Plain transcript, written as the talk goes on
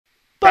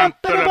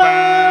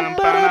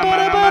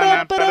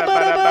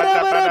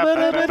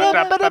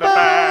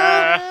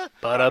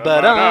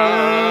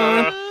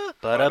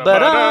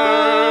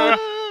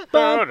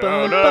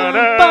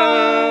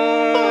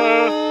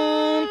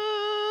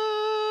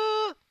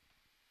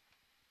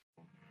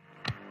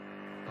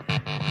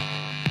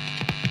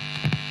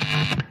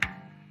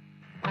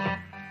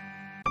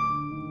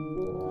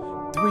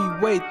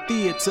Three-Way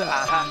Theater.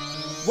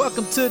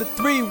 Welcome to the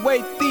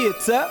Three-Way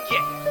Theater.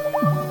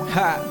 Yeah.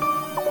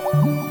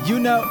 Ha. You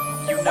know.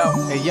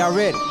 Hey, y'all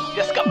ready?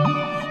 Let's go.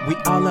 We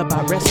all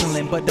about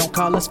wrestling, but don't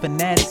call us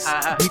fanatics.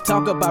 We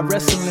talk about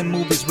wrestling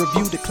movies,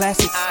 review the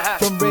classics.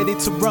 From Ready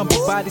to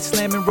Rumble, body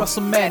slamming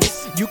Russell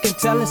Madness. You can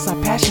tell it's our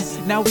passion.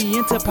 Now we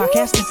into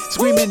podcasting,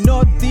 screaming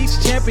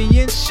Northeast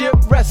Championship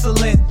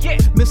Wrestling. Yeah.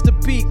 Mr.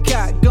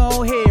 Peacock,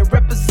 go ahead,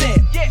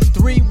 represent. Yeah.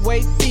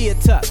 Three-Way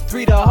Theater,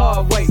 three the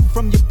hard way.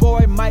 From your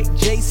boy Mike,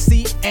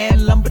 JC,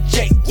 and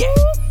Lumberjack. Yeah.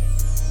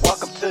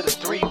 Welcome to the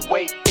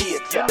Three-Way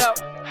Theater. You know.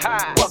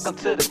 Hi. Welcome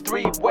to the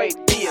Three-Way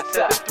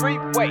Theater.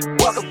 Three-Way.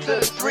 Welcome to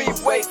the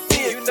Three-Way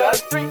Theater. You know,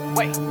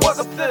 three-way.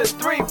 Welcome to the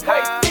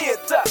Three-Way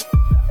Theater.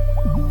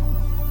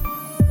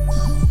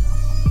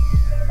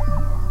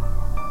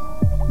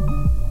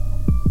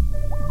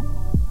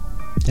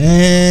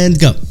 And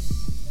go.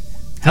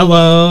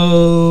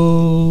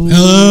 Hello.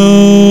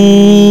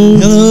 Hello.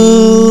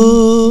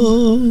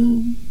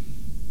 Hello.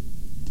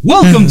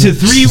 Welcome to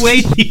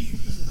Three-Way Theater.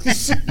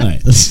 All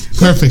right.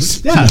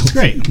 Perfect. Yeah, it's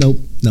great. Nope.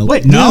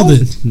 Wait, no?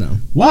 No.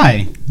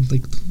 Why?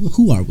 Like,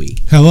 who are we?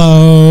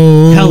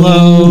 Hello.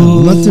 Hello. No,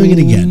 I'm not doing it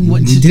again.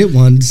 What? We did it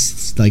once.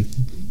 It's like,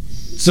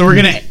 So we're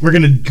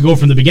gonna go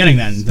from the beginning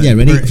then. yeah,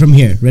 ready? We're- From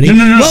here. Ready?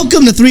 No.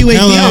 Welcome to Three-Way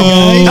Hello.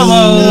 Theater, guys.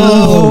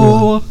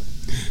 Hello.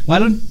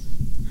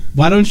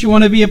 Why don't you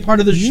want to be a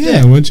part of the Yeah,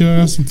 shtick? why don't you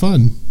have some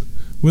fun?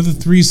 We're the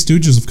Three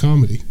Stooges of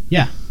comedy.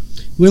 Yeah.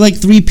 We're like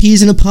three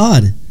peas in a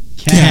pod.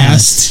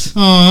 Cast.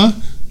 Aw.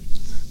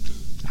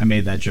 I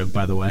made that joke,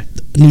 by the way.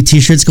 New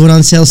T-shirts going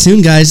on sale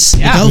soon, guys.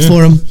 Yeah. Look out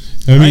for them.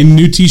 I mean,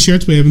 new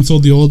T-shirts. We haven't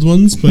sold the old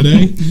ones, but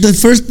hey. The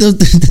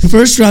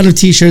first round of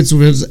T-shirts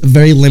was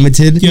very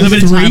limited Yeah,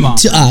 Limited three. time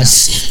off. to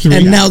us, Three.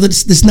 and now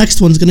this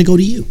next one's gonna go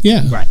to you.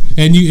 Yeah. Right.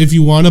 And if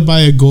you want to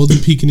buy a golden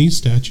Pekingese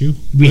statue,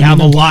 We have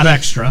a lot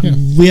extra. Yeah.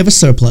 We have a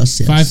surplus.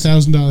 Yes.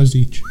 $5,000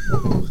 each.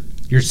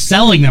 You're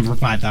selling them for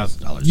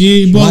 $5,000.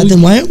 Yeah. Why, Well,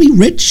 then why aren't we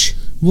rich?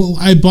 well,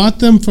 I bought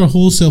them for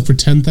wholesale for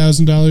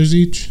 $10,000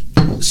 each.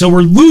 So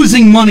we're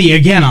losing money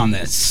again on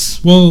this.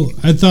 Well,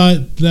 I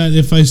thought that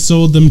if I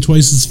sold them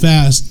twice as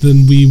fast,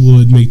 then we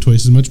would make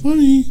twice as much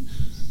money.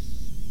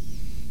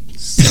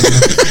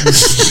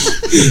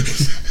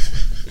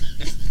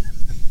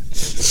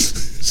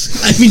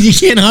 I mean, you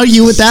can't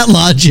argue with that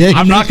logic.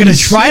 I'm not going to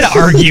try to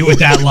argue with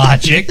that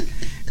logic,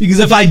 because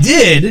if I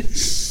did,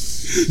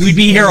 we'd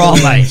be here all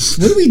night.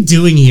 What are we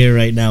doing here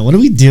right now? What are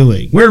we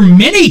doing? We're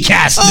mini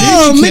casting.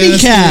 Oh, Mini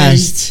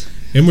minicast.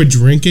 And we're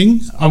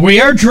drinking. We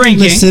are drinking.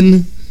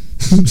 Listen,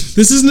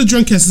 This isn't a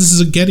drunk cast. This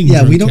is a getting yeah,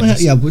 drunk we don't have.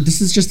 cast. Yeah, but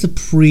this is just a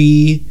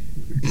pre.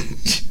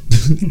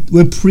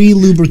 We're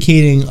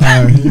pre-lubricating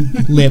our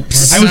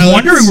lips. I was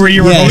wondering where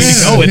you were Yes. going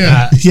to go with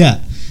Yeah. that. Yeah,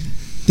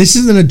 this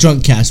isn't a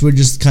drunk cast. We're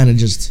just kind of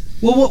just.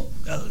 Well,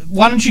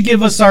 why don't you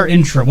give us our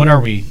intro? What are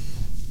we?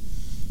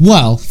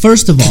 Well,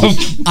 first of all,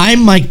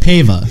 I'm Mike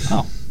Pava,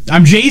 Oh,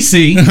 I'm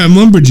JC. I'm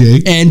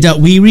Lumberjake. and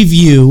we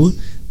review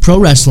pro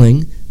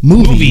wrestling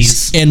movies,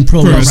 Movies. and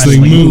pro Pro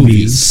wrestling wrestling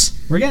movies.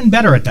 We're getting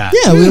better at that.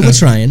 Yeah, we're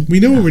trying. We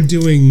know what we're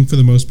doing for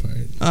the most part.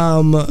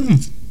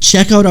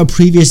 Check out our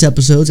previous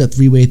episodes at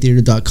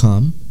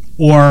threewaytheater.com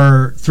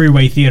Or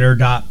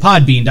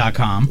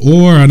threewaytheater.podbean.com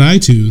Or on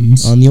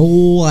iTunes. on the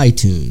old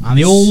iTunes. on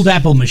the old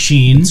Apple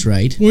machine. That's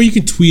right. Or you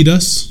can tweet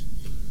us.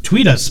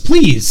 Tweet us,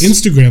 please.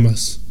 Instagram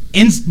us.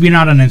 We're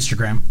not on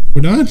Instagram.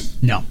 We're not?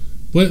 No.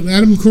 But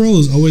Adam Carolla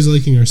is always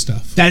liking our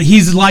stuff. That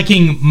he's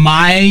liking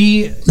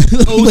my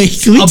Wait,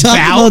 can we talk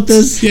about- about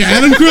this? Yeah,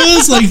 Adam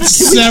Carolla's liked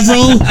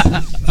several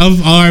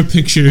of our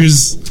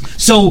pictures.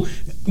 So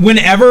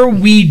whenever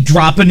we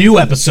drop a new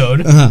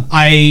episode,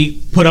 I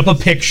put up a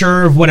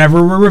picture of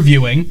whatever we're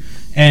reviewing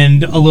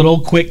and a little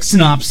quick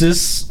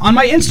synopsis on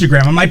my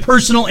Instagram, on my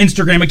personal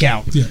Instagram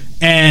account. Yeah.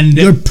 And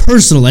Your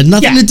personal. It had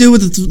nothing Yeah. to do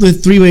with the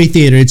Three-Way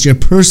Theater. It's your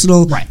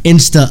personal Right.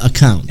 Insta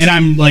account. and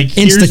I'm like,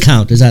 here's-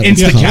 Instacount, is that what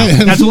it's called?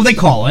 Instacount. That's what they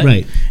call it.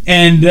 Right.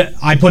 And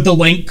I put the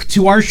link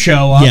to our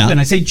show up, Yeah. and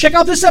I say, check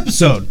out this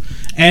episode.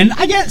 And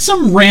I get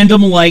some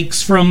random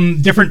likes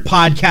from different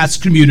podcast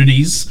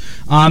communities.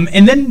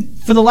 And then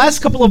for the last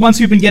couple of months,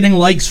 we've been getting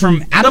likes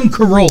from Adam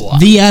Carolla.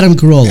 The Adam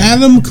Carolla.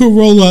 Adam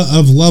Carolla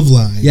of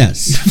Loveline.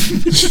 Yes.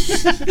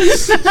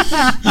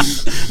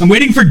 I'm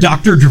waiting for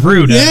Dr.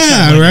 Drew to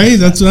Yeah, right?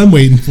 That's what I'm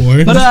waiting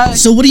for. But,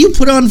 So what do you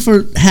put on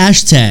for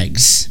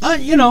hashtags?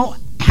 you know,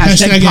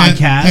 hashtag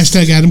podcast.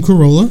 Hashtag Adam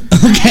Carolla.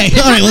 Okay,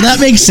 all right. Well, that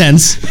makes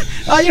sense.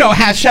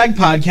 Hashtag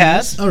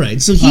podcast. All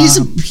right. So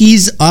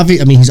he's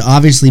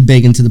obviously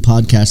big into the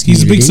podcast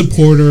He's a big community.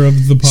 supporter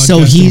of the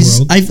podcasting So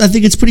world. I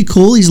think it's pretty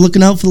cool. He's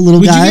looking out for the little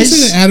Would you guys.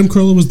 guys say that Adam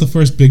Carolla was the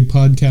first big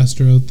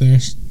podcaster out there?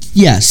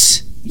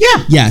 Yes.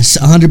 Yeah. Yes,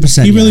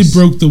 100%. He really yes.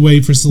 broke the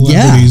way for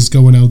celebrities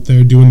going out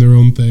there doing their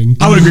own thing.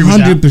 I would agree with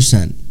that.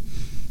 100%.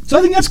 So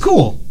I think that's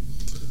cool.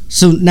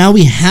 So now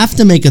we have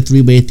to make a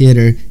Three-Way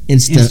Theater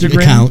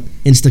Instagram?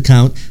 Insta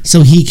account,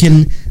 so he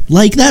can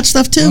like that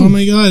stuff too. Oh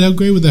my god, how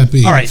great would that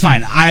be? All right,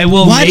 fine. I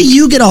will. Why do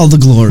you get all the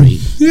glory?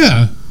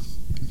 Yeah.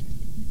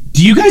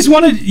 Do you guys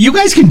want to? You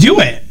guys can do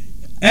it.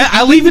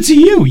 I'll leave it to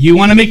you. You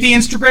want to make the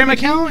Instagram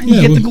account and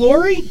Yeah, get well- the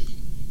glory?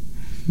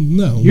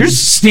 No. You're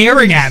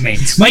staring at me.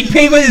 Mike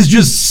Pava is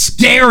just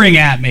staring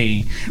at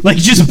me. Like,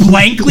 just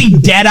blankly,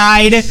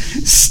 dead-eyed,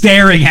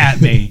 staring at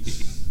me.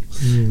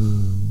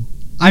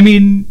 I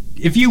mean,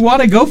 if you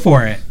want to go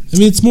for it. I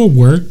mean, it's more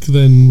work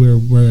than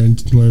we're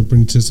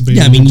anticipating.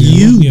 Yeah, I mean, to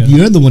do.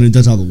 you're the one who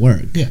does all the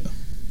work. Yeah.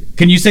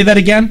 Can you say that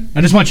again?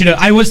 I just want you to.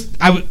 I would.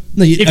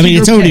 No, if I mean,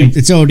 you're it's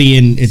already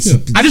in. It's. Yeah.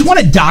 I just want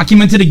it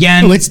documented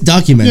again. Oh, it's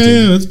documented.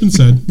 Yeah, that's been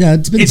said. Yeah,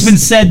 It's been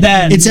said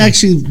that It's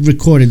actually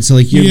recorded, so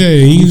like you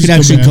you just could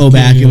actually go go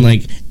back, back yeah. and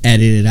like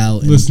edit it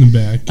out. And, Listening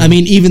back. I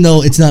mean, even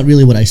though it's not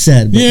really what I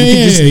said, but Yeah, you can,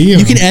 yeah, yeah,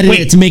 you can edit Wait.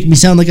 it to make me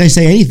sound like I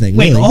say anything.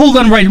 Wait, really. hold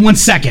on, right 1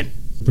 second.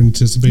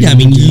 Anticipating. Yeah, I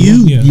mean, to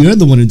do. you're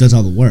the one who does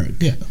all the work.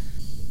 Yeah.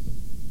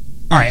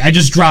 All right, I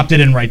just dropped it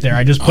in right there.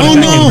 I just put Oh, it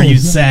back in no. where you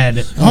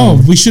said. Oh,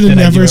 we should have Did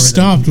I do never everything?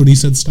 stopped when he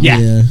said stop. Yeah,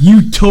 Yeah.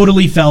 you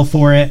totally fell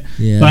for it.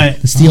 Yeah, But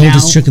it's the now,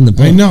 oldest trick in the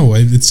book. I know.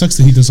 It sucks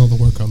that he does all the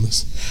work on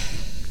this.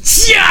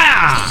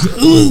 Yeah,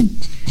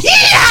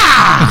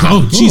 yeah.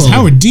 Oh, jeez, Oh.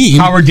 Howard Dean.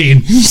 Howard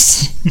Dean.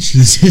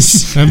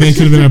 Jesus. That man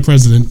could have been our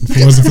president if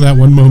it wasn't for that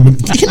one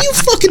moment. Can you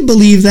fucking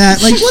believe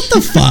that? Like, what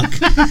the fuck?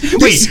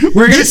 Wait,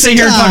 we're gonna this sit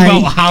here and talk guy-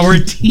 about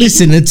Howard Dean.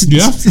 Listen, it's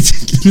Yeah.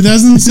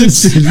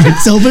 2006.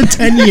 it's over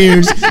 10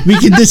 years. We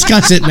can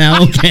discuss it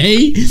now,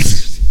 okay?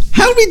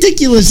 How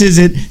ridiculous is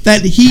it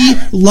that he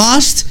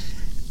lost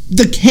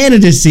the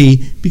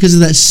candidacy because of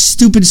that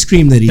stupid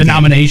scream that he The did?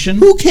 nomination.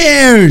 Who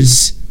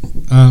cares?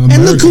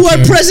 And look who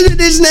our president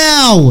is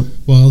now.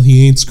 Well,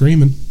 he ain't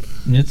screaming.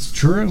 It's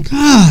true.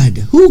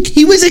 God,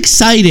 he was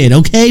excited,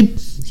 okay?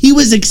 He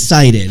was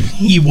excited.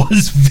 He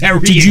was very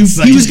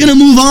excited. He was going to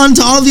move on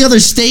to all the other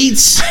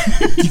states.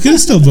 You could have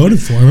still voted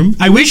for him.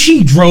 I wish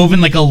he drove in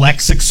like a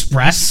Lex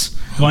Express,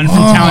 going from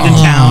town to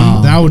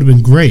town. That would have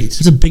been great. I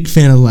was a big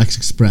fan of the Lex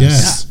Express.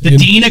 Yes. The And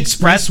Dean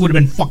Express would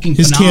have been fucking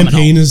his phenomenal.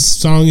 campaign, his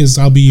song is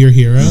 "I'll Be Your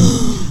Hero."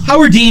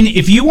 Howard Dean,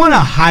 if you want to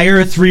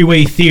hire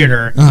Three-Way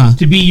Theater Uh-huh.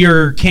 to be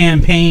your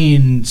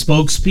campaign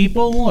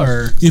spokespeople,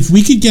 or If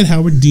we could get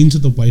Howard Dean to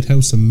the White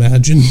House,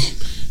 imagine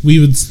we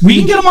would. we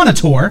can get him on a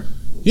tour.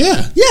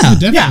 Yeah, Yeah.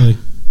 definitely.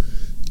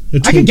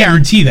 I can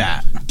guarantee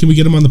that. Can we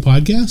get him on the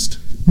podcast?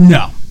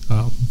 No,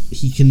 Oh,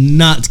 He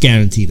cannot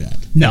guarantee that.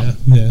 no,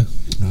 yeah.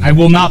 I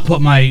will not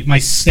put my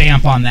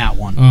stamp on that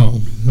one.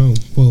 Oh,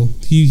 well,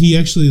 he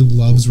actually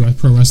loves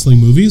pro wrestling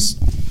movies.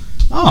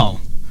 Oh,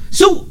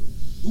 so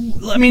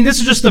I mean, this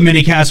is just the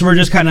mini cast. We're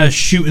just kind of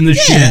shooting the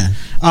Yeah.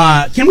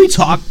 shit. Can we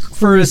talk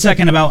for a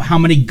second about how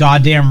many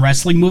goddamn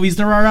wrestling movies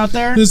there are out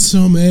there? There's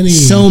so many.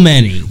 So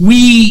many.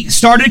 We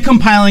started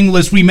compiling a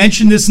list. We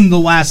mentioned this in the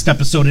last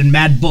episode in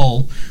Mad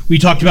Bull. We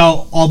talked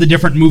about all the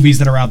different movies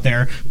that are out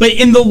there. But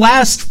in the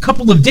last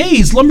couple of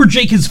days,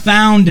 Lumberjake has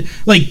found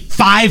like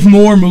 5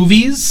 more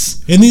movies.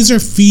 And these are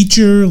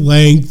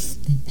feature-length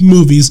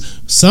movies.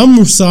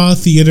 Some saw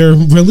theater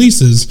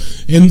releases,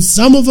 and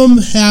some of them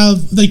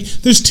have, like,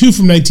 there's 2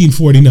 from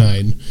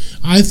 1949.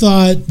 I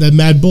thought that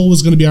Mad Bull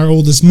was going to be our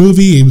oldest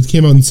movie. It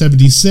came out in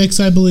 76,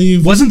 I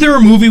believe. Wasn't there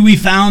a movie we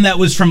found that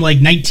was from like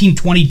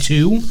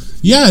 1922?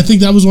 Yeah, I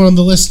think that was one on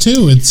the list,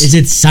 too. Is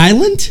it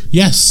silent?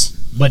 Yes.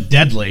 But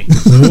deadly.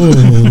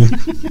 Oh.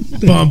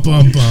 Bum,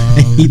 bum,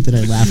 I bum. hate that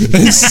I laugh at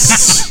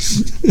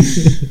this.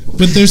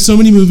 But there's so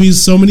many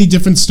movies, so many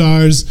different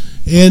stars,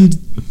 and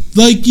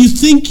like you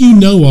think you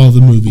know all the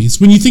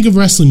movies. When you think of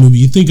wrestling movie,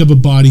 you think of a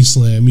Body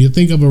Slam, you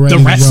think of a Ready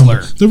to Wrestler.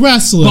 Rumble. The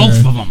Wrestler.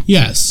 Both of them.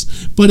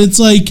 Yes, but it's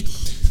like,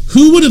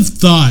 who would have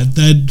thought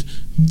that?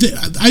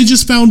 I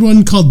just found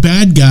one called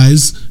Bad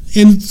Guys,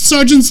 and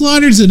Sergeant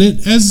Slaughter's in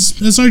it as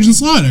Sergeant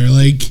Slaughter.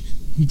 Like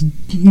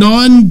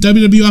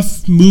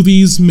non-WWF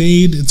movies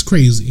made. It's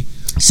crazy.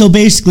 So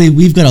basically,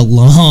 we've got a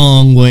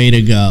long way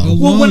to go. A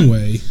long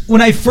way.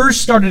 When I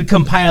first started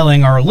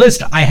compiling our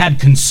list, I had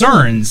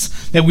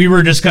concerns that we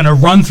were just going to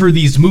run through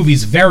these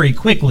movies very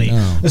quickly,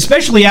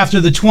 especially after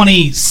the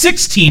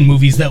 2016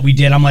 movies that we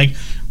did. I'm like,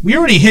 we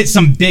already hit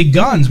some big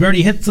guns. We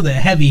already hit to the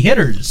heavy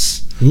hitters.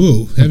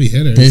 Ooh, heavy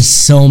hitters. There's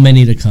so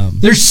many to come.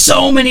 There's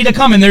so many to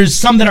come, and there's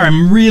some that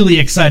I'm really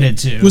excited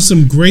to. With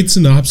some great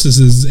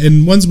synopsises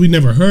and ones we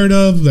never heard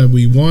of that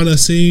we want to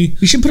see.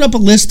 We should put up a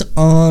list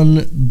on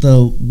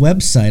the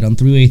website on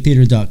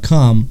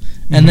threewaytheater.com,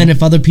 and then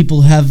if other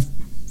people have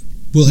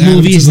We'll add them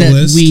movies to the that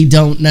list. we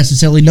don't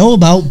necessarily know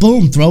about,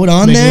 boom, throw it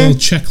on Make a there.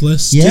 little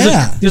checklist.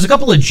 Yeah. There's a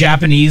couple of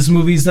Japanese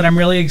movies that I'm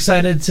really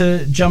excited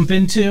to jump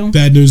into.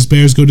 Bad News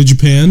Bears Go to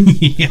Japan.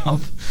 Yep.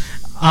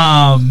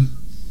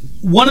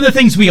 One of the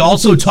things we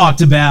also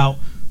talked about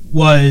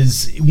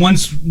was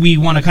once we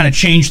want to kind of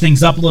change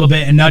things up a little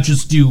bit and not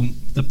just do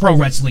the pro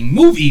wrestling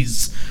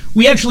movies,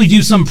 we actually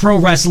do some pro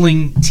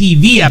wrestling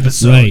TV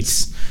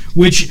episodes,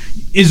 which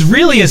is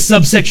really a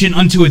subsection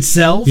unto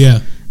itself. Yeah.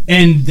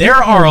 And there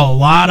are a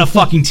lot of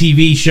fucking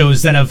TV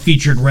shows that have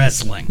featured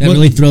wrestling. That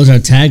really throws our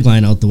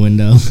tagline out the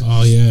window.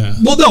 Oh, yeah.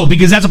 Well, no,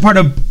 because that's a part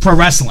of pro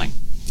wrestling.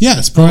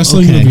 Yes, pro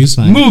wrestling okay, movies.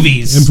 fine.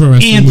 Movies And pro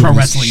wrestling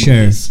wrestling Sure.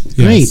 movies.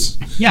 Yes.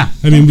 Great. Yeah.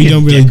 I mean, we be a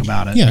don't really dick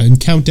about it. Yeah, and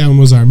Countdown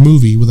was our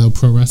movie without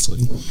pro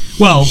wrestling.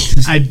 Well,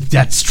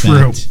 that's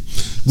true. Fact.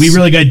 We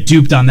really got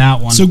duped on that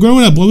one. So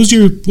growing up, what was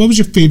your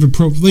favorite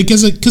pro? Like,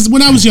 because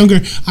when I was younger,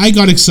 I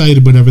got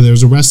excited whenever there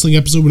was a wrestling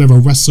episode, whenever a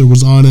wrestler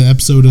was on an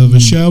episode of a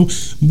show.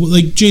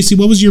 Like, JC,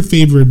 what was your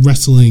favorite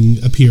wrestling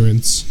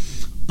appearance?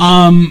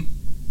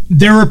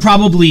 There were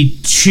probably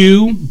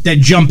two that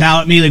jump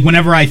out at me. Like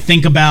whenever I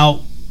think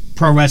about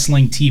pro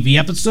wrestling TV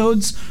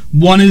episodes,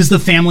 one is the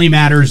Family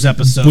Matters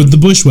episode With the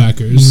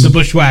Bushwhackers. The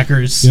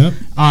Bushwhackers. Yep.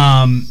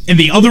 And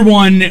the other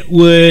one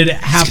would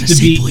have to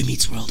be Boy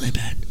Meets World, I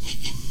bet.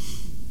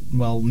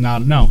 well,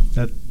 no.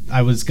 That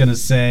I was gonna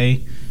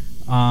say,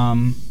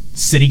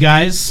 City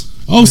Guys.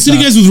 Oh, City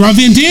Guys with Rob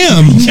Van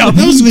Dam. Yep.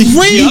 That was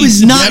great. He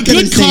was not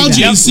gonna Good say call, that.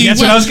 JC. Yep,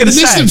 that's what I was gonna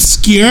This say.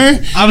 obscure.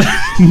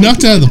 I'm-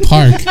 Knocked out of the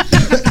park.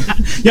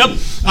 Yep,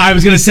 I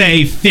was gonna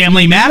say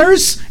Family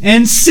Matters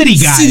and City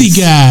Guys.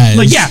 City Guys.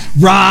 Like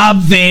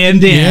Rob Van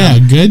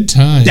Dam. Yeah, good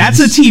time. That's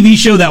a TV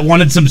show that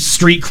wanted some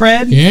street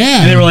cred.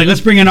 Yeah. And they were like,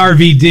 let's bring in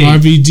RVD.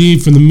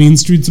 RVD from the mean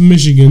streets of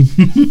Michigan.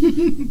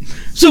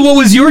 So what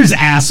was yours,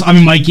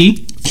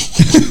 Mikey?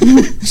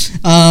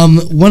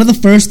 One of the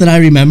first that I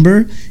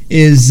remember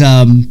is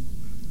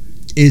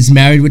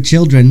Married with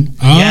Children.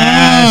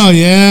 Yes. Oh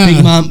yeah.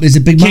 Big Mom, is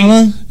it Big King-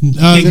 Mama?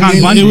 King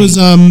Kong Bundy.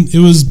 It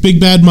was Big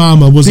Bad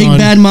Mama was Big on.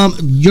 Bad Mom.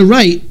 You're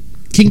right.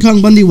 King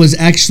Kong Bundy was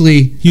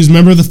actually He was a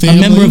member of the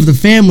family. member of the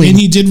family. And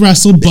he did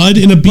wrestle Bud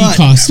in a bee But-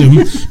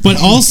 costume. But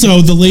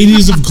also the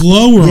Ladies of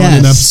Glow were on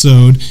an Yes.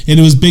 episode, and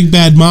it was Big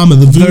Bad Mama,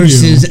 the voodoo.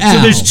 versus Al.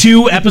 So there's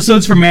 2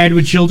 episodes for Married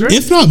with Children?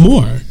 If not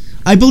more.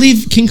 I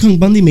believe King Kong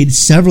Bundy made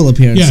several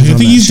appearances. Yeah, I on think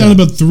that he's show. done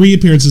about 3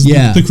 appearances.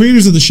 Yeah. The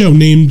creators of the show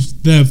named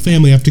the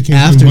family after King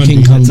After Kong Bundy.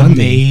 King Kong That's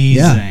Bundy.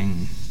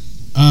 amazing.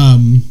 Yeah.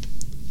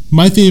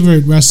 My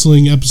favorite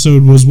wrestling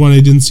episode was one I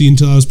didn't see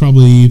until I was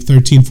probably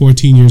 13,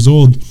 14 years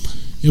old.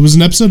 It was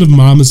an episode of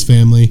Mama's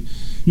Family.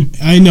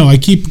 I know, I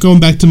keep going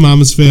back to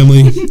Mama's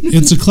Family.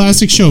 It's a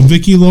classic show.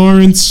 Vicki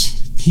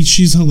Lawrence,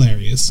 she's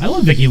hilarious. I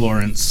love Vicki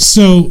Lawrence.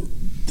 So,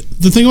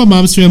 the thing about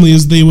Mama's Family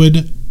is they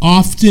would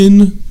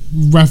often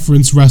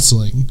reference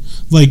wrestling.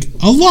 Like,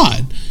 a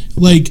lot.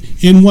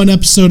 Like, in one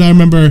episode, I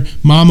remember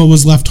Mama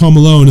was left home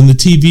alone and the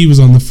TV was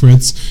on the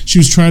fritz. She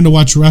was trying to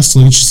watch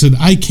wrestling. She said,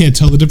 I can't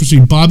tell the difference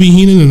between Bobby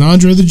Heenan and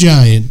Andre the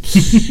Giant.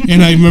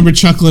 And I remember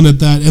chuckling at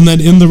that. And then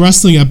in the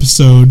wrestling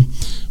episode,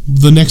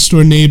 the next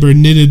door neighbor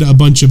knitted a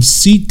bunch of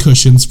seat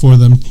cushions for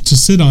them to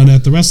sit on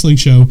at the wrestling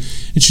show.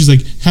 And she's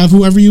like, have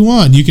whoever you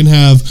want. You can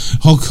have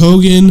Hulk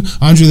Hogan,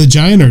 Andre the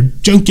Giant, or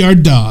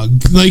Junkyard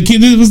Dog. Like,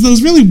 it was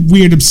those really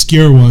weird,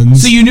 obscure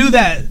ones. So you knew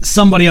that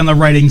somebody on the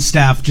writing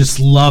staff just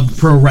loved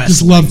pro wrestling.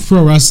 Just loved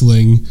pro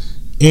wrestling.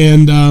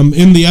 And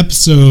in the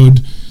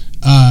episode,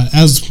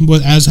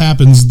 as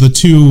happens, the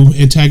 2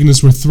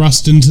 antagonists were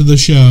thrust into the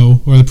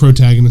show, or the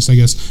protagonists, I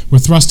guess, were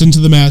thrust into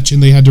the match,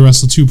 and they had to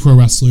wrestle 2 pro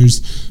wrestlers,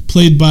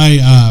 played by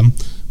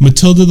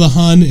Matilda the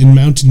Hun and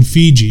Mountain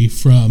Fiji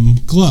from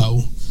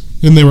Glow.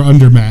 And they were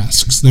under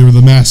masks. They were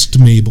the masked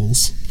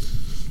Mabels.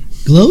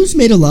 Glow's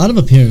made a lot of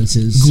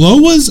appearances. Glow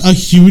was a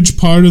huge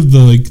part of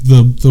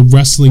the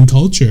wrestling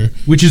culture.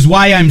 Which is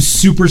why I'm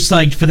super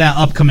psyched for that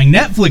upcoming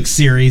Netflix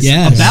series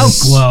Yes. about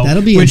Glow.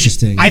 That'll be which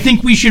interesting. I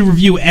think we should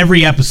review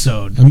every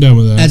episode. I'm down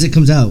with that. As it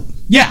comes out.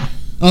 Yeah.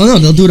 Oh no,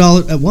 they'll do it all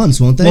at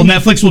once, won't they? Well,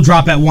 Netflix will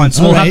drop at once.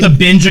 So All we'll right. have to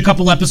binge a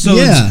couple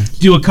episodes, Yeah.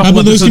 do a How couple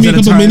about those can episodes be a at a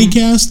couple time. mini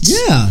casts?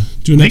 yeah.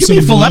 Do an They could episode be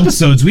of full Glow?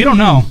 episodes. We don't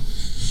know.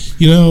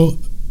 You know,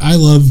 I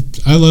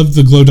loved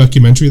the Glow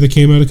documentary that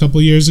came out a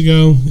couple years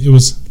ago. It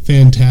was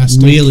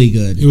fantastic. Really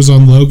good. It was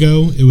on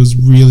Logo. It was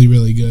really,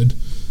 really good.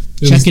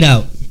 Check it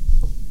out.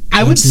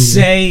 I would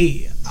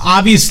say,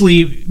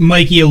 obviously,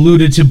 Mikey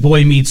alluded to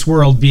Boy Meets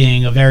World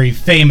being a very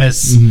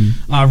famous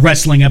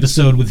wrestling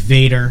episode with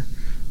Vader.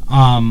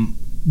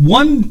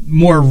 One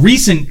more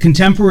recent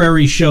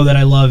contemporary show that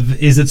I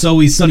love is It's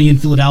Always Sunny in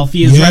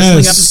Philadelphia's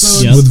wrestling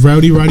episode. Yep. With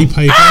Roddy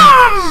Piper.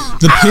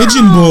 The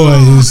Pigeon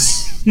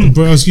Boys.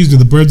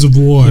 The Birds of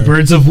War. The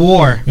Birds of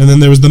War. And then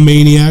there was the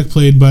Maniac,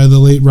 played by the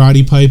late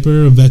Roddy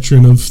Piper, a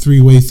veteran of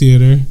three-way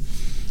theater.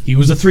 He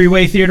was a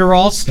 3-way theater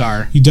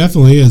all-star. He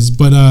definitely is.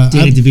 But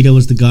Danny DeVito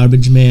was the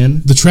garbage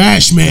man. the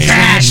Trash Man.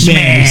 Trash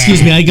Man.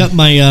 Excuse me, I got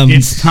my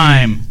It's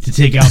time to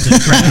take out the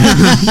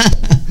trash.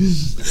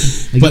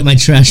 I got my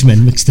trash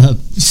men mixed up.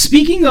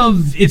 Speaking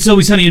of It's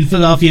Always Sunny in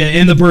Philadelphia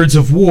and the Birds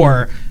of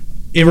War,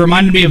 it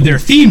reminded me of their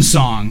theme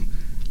song,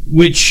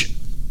 which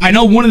I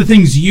know one of the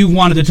things you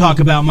wanted to talk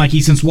about,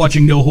 Mikey, since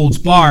watching No Holds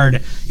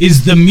Barred,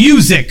 is the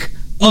music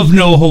of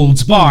No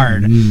Holds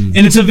Barred. And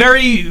it's a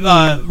very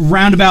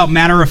roundabout,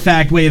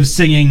 matter-of-fact way of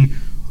singing,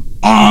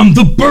 "I'm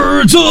the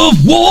Birds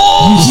of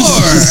War!"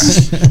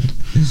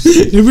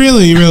 It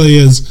really, really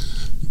is.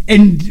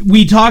 And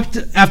we talked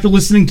after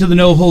listening to the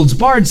No Holds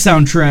Barred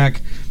soundtrack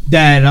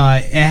that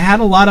it had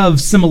a lot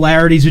of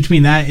similarities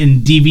between that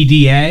and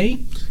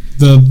DVDA.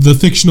 The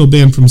fictional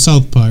band from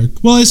South Park.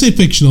 Well, I say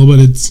fictional, but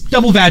it's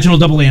Double vaginal,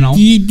 double anal.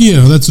 you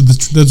know that's what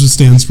it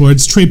stands for.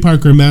 It's Trey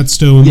Parker and Matt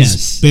Stone's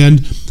Yes. band,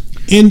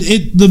 and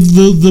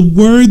the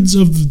words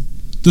of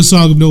the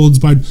song of No Holds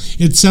Barred,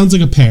 it sounds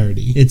like a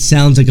parody. It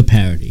sounds like a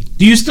parody.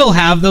 Do you still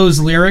have those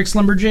lyrics,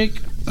 Lumberjake?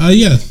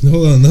 Yeah.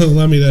 Hold on.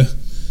 Allow me to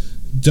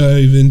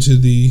dive into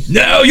the.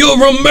 Now you're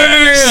a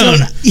man!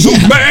 Yeah.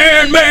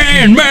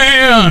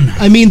 Man!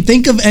 I mean,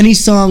 think of any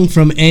song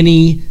from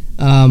any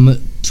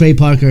Trey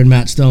Parker and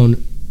Matt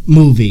Stone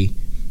movie,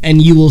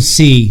 and you will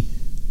see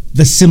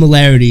the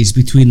similarities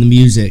between the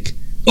music.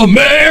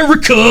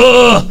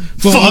 America!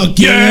 Fuck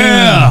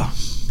yeah!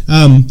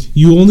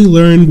 You only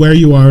learn where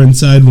you are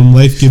inside when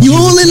life gives you. You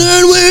only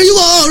learn where you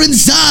are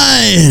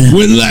inside.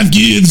 When life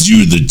gives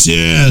you the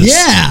test.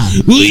 Yeah.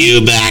 Will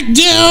you back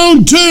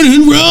down, turn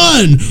and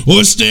run,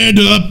 or stand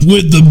up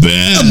with the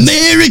best?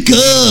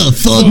 America,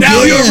 fuck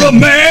Now yeah. you're a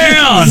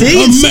man! See?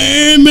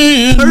 A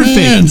man.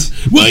 Perfect.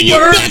 When your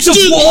Birds back's of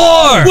to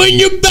war! when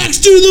your back's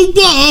to the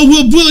wall,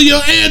 what will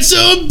your answer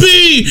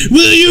be?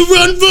 Will you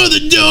run for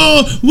the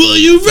door? Will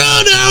you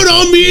run out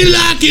on me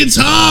like it's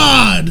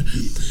hard?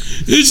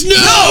 It's no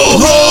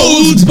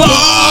holds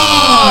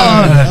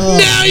barred.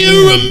 Now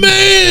you're a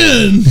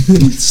man.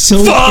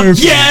 So Fuck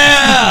perfect.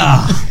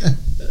 yeah!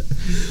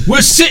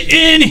 We're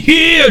sitting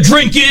here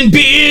drinking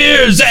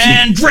beers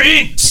and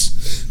drinks,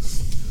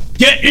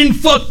 getting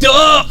fucked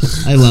up.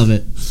 I love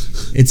it.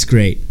 It's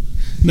great.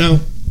 No.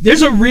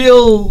 There's a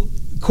real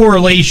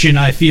correlation,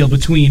 I feel,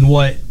 between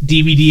what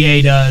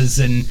DVDA does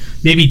and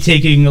maybe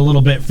taking a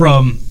little bit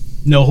from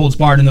No Holds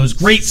Barred and those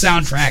great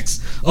soundtracks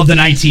of the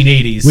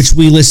 1980s. Which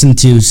we listen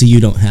to so you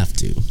don't have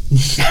to.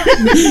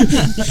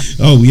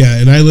 Oh yeah,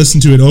 and I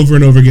listened to it over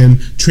and over again,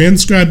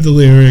 transcribed the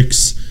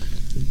lyrics,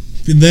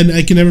 and then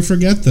I can never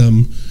forget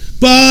them.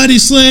 Body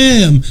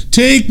slam,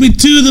 take me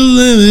to the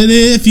limit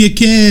if you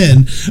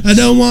can. I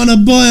don't want a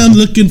boy, I'm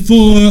looking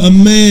for a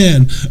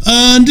man.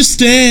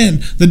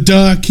 Understand the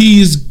dark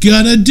he's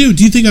gonna do.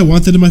 Do you think I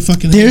want that in my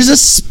fucking head? There's a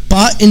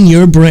spot in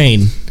your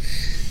brain.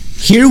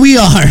 Here we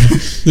are.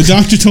 The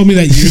doctor told me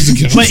that years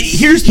ago. But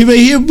here's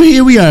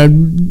Here we are.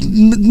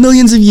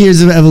 Millions of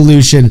years of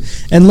evolution.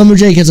 And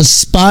Lumberjake has a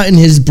spot in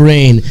his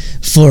brain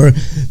for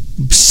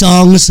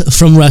songs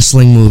from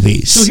wrestling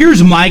movies. So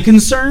here's my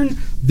concern.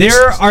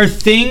 There are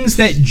things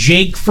that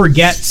Jake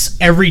forgets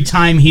every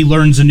time he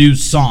learns a new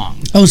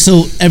song. Oh,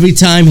 so every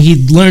time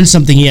he learns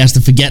something, he has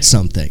to forget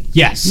something.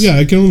 Yes. Yeah,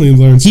 I can only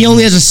learn. He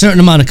only has a certain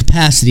amount of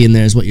capacity in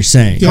there, is what you're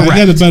saying. Yeah, I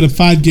got Correct. about a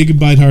 5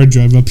 gigabyte hard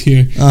drive up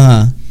here.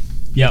 Uh huh.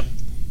 Yep.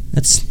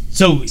 That's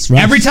So rough.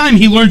 every time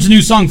he learns a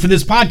new song for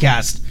this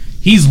podcast,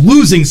 he's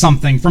losing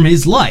something from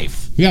his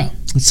life. Yeah,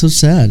 that's so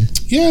sad.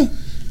 yeah,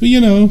 but you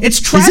know, It's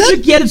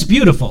tragic, yet it's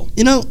beautiful.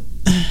 You know,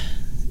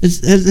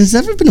 has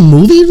there ever been a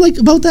movie like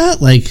about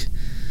that? Like,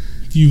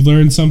 you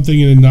learn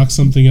something and it knocks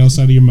something else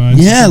out of your mind.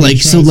 yeah, Something like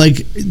so,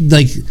 tries-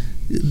 like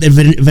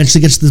it eventually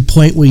gets to the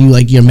point where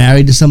you're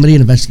married to somebody,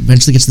 and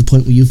eventually gets to the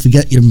point where you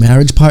forget your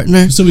marriage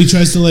partner. So he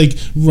tries to like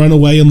run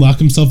away and lock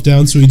himself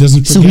down so he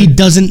doesn't So forget. he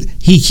doesn't.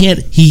 He can't.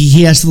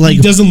 He has to like.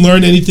 He doesn't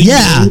learn anything.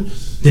 Yeah. new.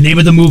 The name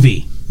of the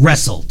movie,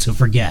 Wrestle to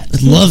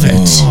Forget. Love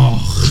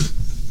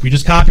it. We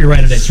just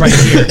copyrighted it. It's right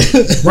here.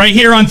 Right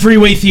here on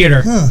Three-Way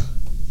Theater.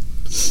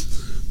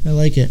 I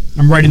like it.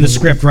 I'm writing the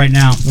script right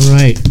now. All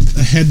right.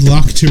 A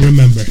headlock to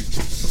remember.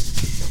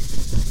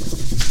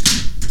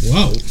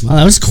 Wow, Wow,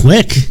 that was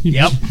quick.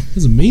 Yep.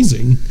 that's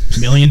amazing.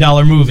 $1 million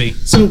movie.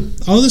 So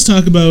all this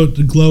talk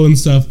about Glow and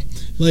stuff,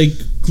 like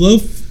Glow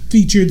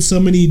featured so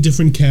many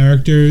different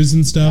characters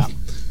and stuff,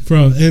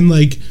 and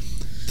like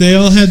they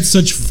all had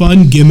such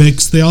fun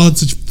gimmicks. They all had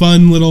such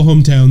fun little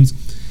hometowns.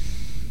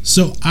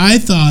 So I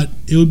thought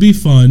it would be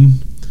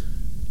fun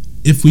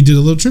if we did a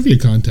little trivia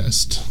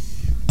contest.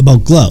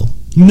 About Glow.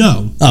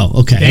 No,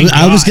 Oh, okay. Thank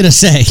I was God. gonna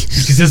say.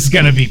 Because this is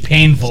going to be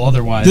painful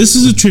otherwise. this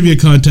is a trivia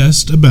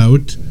contest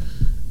about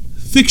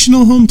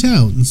fictional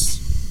hometowns.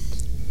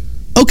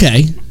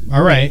 Okay.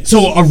 All right.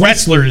 So a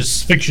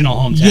wrestler's fictional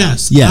hometown.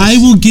 Yes, Yes. I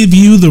will give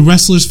you the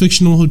wrestler's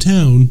fictional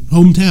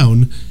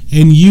hometown,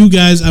 and you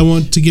guys, I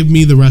want to give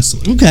me the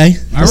wrestler. Okay.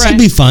 All This right. could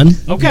be fun.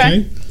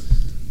 Okay.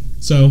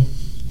 So,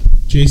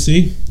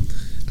 JC,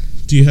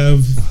 do you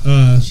have?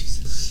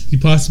 Do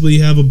you possibly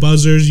have a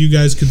buzzers you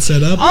guys could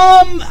set up?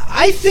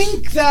 I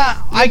think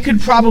that I could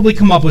probably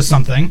come up with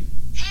something.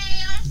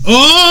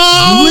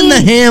 Oh, You win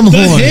the ham the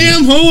horn.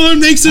 ham horn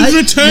makes its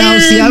return. Now,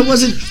 see,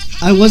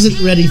 I wasn't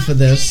ready for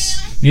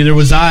this. Neither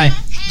was I.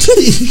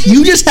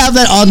 You just have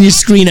that on your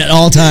screen at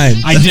all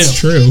times. I That's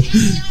true.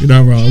 You're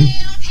not wrong.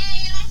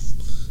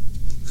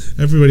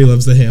 Everybody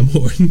loves the ham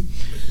horn.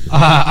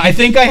 I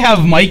think I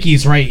have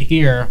Mikey's right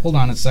here. Hold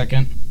on a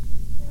second.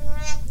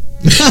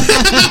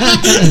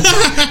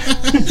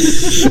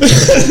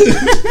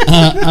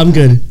 I'm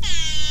good. Can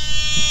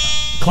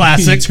you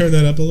Classic. turn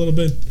that up a little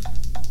bit?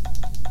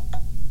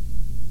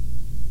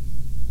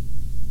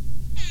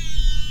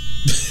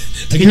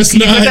 I Can guess you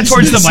get that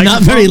towards the It's microphone?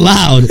 not very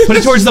loud. Put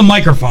it towards the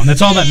microphone.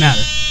 That's all that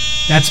matters.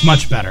 That's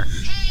much better.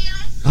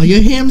 Oh,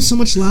 your ham's so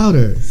much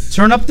louder.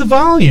 Turn up the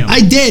volume.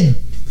 I did.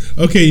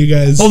 Okay, you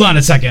guys. Hold on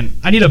a second.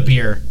 I need a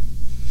beer.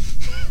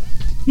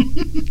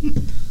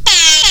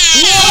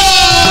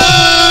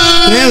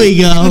 There we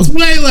go. It's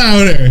way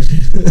louder.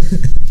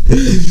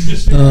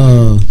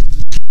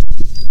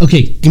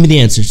 Okay, give me the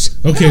answers.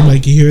 Okay,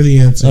 Mikey, here are the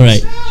answers. All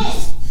right.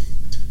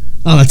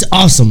 Oh, that's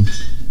awesome.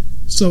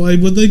 So I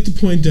would like to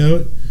point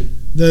out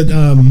that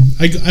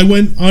I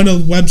went on a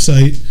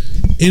website,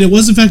 and it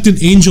was in fact an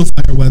Angel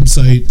Fire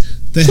website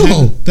that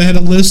had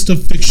a list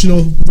of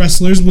fictional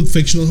wrestlers with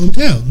fictional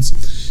hometowns.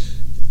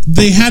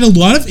 They had a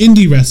lot of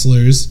indie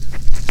wrestlers,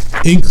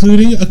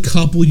 including a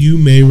couple you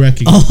may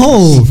recognize.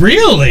 Oh,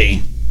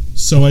 Really?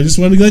 So I just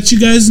want to let you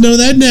guys know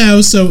that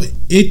now. So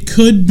it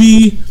could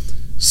be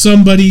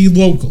somebody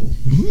local.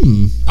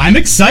 I'm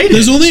excited.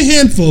 There's only a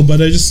handful,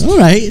 but I just... all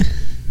right.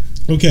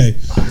 Okay.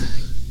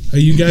 Are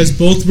you guys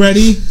both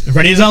ready?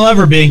 Ready as I'll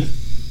ever be.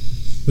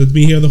 Let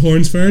me hear the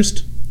horns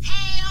first.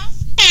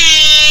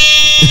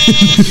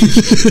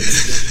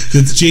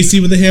 It's JC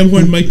with the ham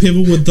horn, Mike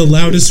Pivot with the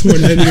loudest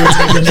horn anyone's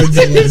ever heard in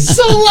their life. It's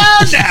so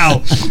loud now.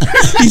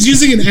 He's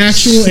using an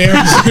actual air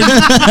horn.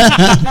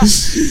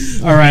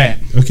 All right.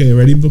 Okay,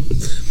 ready?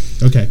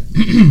 Okay.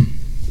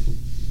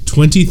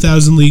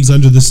 20,000 Leagues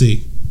Under the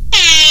Sea.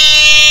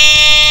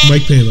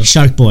 Mike Pava.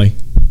 Shark Boy.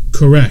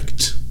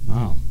 Correct.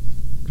 Oh.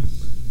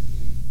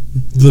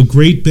 The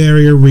Great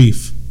Barrier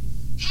Reef.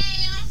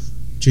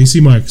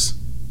 JC Marks.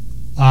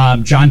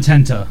 John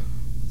Tenta,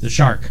 the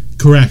shark.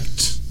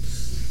 Correct.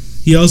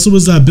 He also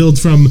was billed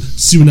from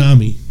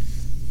Tsunami.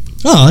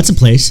 Oh, that's a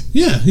place.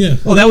 Yeah.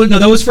 Oh,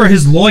 that was for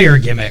his lawyer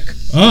gimmick.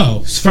 Oh.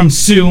 It's from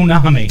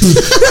Tsunami.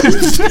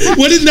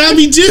 What did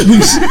Nami do?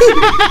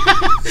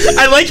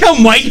 I like how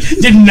Mike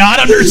did not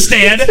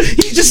understand.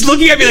 He's just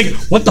looking at me like,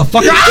 "What the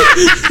fuck?" Ah!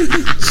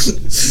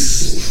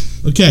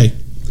 Okay.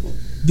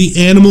 The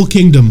Animal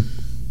Kingdom.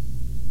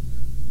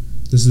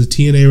 This is a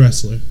TNA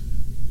wrestler.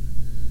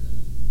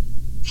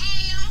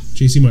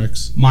 JC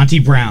Marks. Monty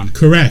Brown.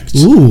 Correct.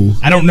 Ooh.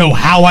 I don't know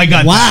how I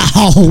got that.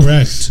 Wow.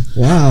 Correct.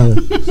 Wow.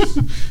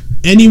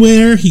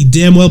 Anywhere he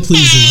damn well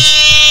pleases.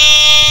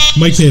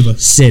 Mike Pava.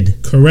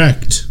 Sid.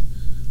 Correct.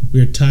 We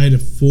are tied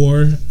at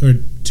 4 or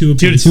 2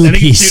 apiece. Two I think-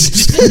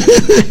 apiece.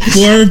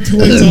 4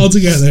 points all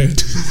together.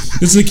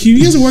 It's like you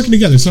guys are working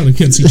together. It's not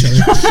against each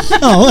other.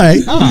 Oh, all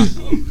right.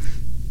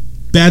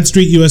 Bad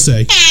Street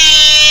USA.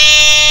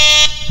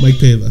 Mike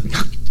Pava.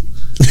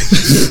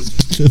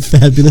 The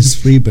Fabulous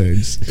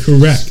Freebirds.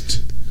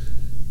 Correct.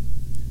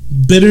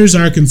 Bitters,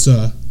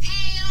 Arkansas.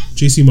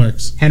 JC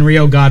Marks. Henry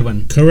O.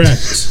 Godwin.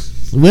 Correct.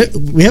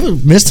 We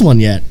haven't missed one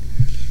yet.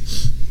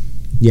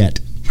 Yet.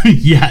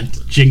 Yeah,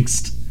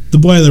 jinxed. The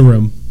Boiler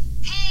Room.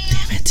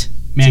 Damn it.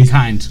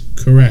 Mankind.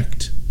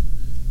 Correct.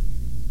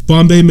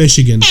 Bombay,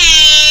 Michigan.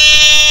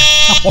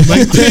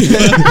 Mike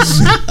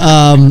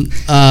Pava.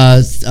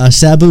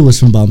 Sabu was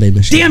from Bombay,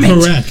 Michigan. Damn it!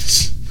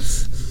 Correct.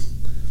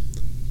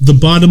 The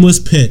Bottomless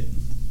Pit.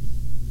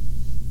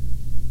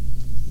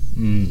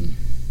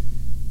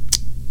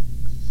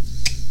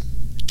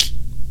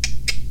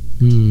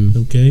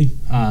 Okay.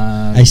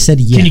 I said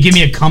yet. Can you give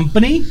me a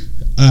company?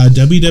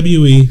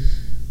 WWE.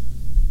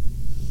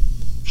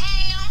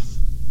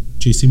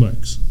 JC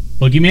Marks.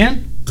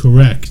 Boogeyman?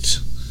 Correct.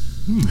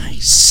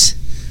 Nice.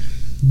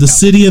 The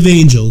City of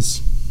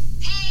Angels.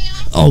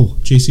 Oh,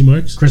 JC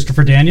Marks.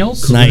 Christopher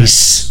Daniels?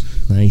 nice.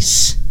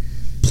 Nice.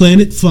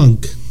 Planet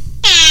Funk.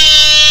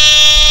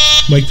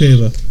 Mike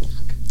Pava.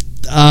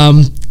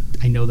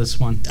 I know this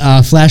one.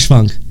 Flash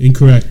Funk.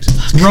 Incorrect.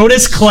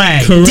 Brodus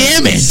Clay. Correct.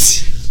 Damn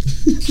it!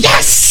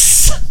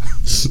 Yes!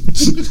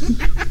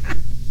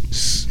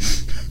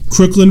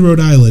 Crooklyn, Rhode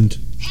Island.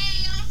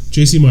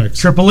 JC Marks.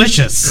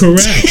 Triplicious.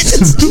 Correct.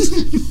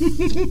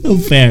 No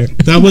fair.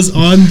 That was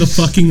on the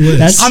fucking list.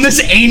 That's- On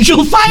this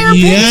Angel Fire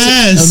page?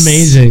 Yes.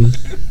 Amazing.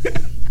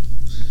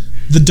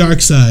 The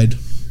Dark Side.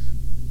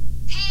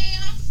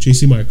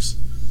 JC Marks.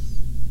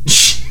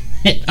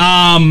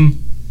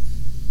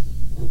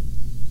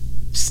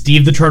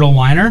 Steve the Turtle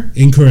Whiner?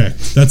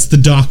 Incorrect. That's the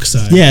Dock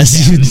Side.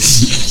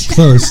 Yes.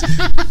 Close.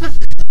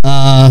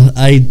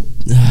 I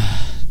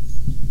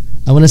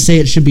want to say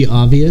it should be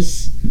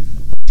obvious.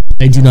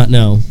 I do not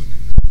know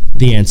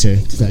the answer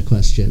to that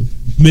question.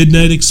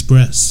 Midnight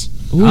Express.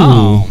 Ooh.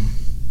 Oh.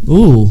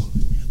 Ooh.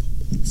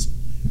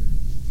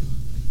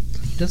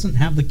 He doesn't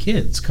have the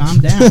kids. Calm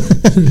down.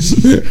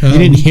 You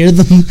didn't hear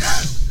them?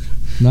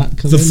 Not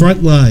come The in?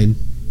 Front Line.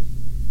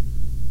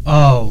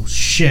 Oh,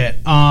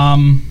 shit.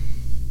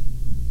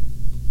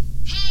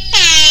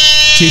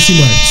 JC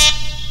Marks.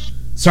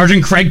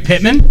 Sergeant Craig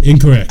Pittman?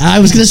 Incorrect. I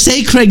was going to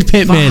say Craig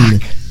Pittman.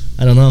 Fuck.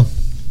 I don't know.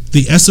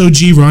 The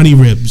SOG Ronnie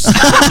Ribs.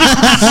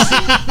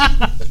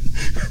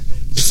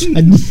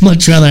 I'd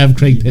much rather have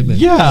Craig Pittman.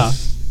 Yeah.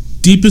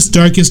 Deepest,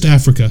 Darkest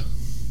Africa.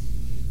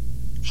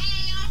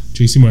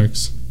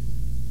 JC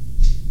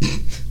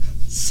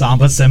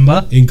Samba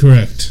Simba?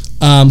 Incorrect.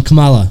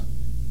 Kamala.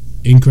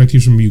 Incorrect.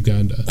 He's from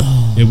Uganda.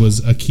 It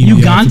was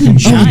Akeem the African Ugandan giant.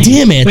 giant. Oh,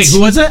 damn it. Wait,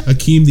 who was it?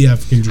 Akeem the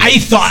African giant. I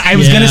thought I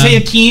was Yeah. gonna say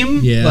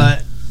Akeem, Yeah.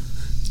 but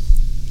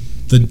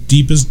The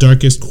deepest,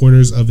 darkest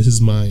corners of his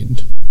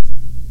mind.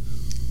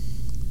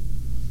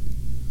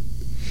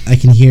 I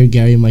can hear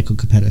Gary Michael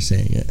Capetta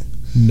saying it.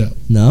 No.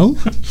 No?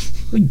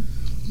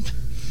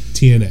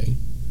 TNA.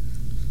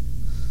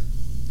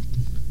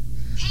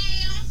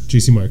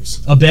 JC Marks.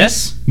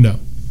 Abyss. No.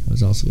 I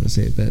was also going to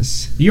say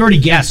Abyss. You already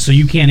guessed, so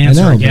you can't I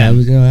answer know, but again. I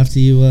was going to after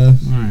you. All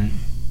right.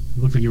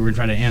 It looked like you were gonna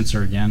try to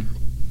answer again.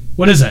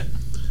 What is it?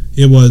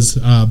 It was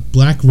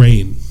Black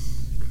Rain.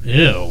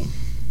 Ew.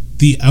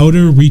 The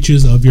outer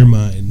reaches of your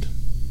mind.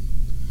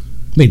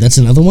 Wait, that's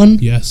another one?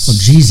 Yes. Oh,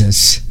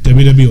 Jesus.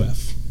 WWF.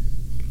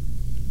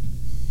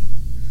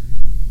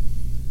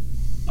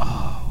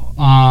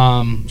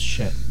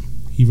 Shit.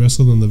 He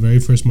wrestled on the very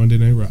first Monday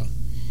Night Raw.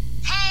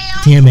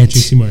 Damn it.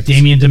 JC Marks.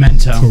 Damien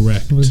Demento.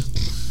 Correct.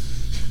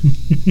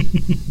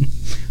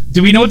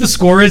 Do we know what the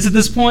score is at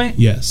this point?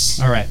 Yes.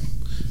 All right.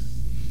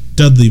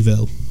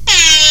 Dudleyville.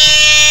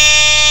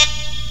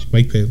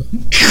 Mike Pava.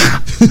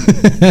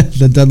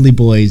 The Dudley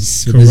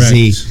Boys with a Correct.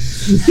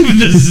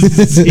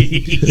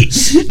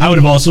 Z. I would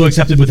have also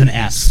accepted with an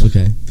S.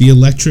 Okay. The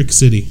Electric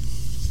City.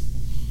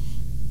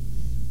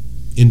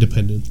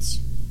 Independence.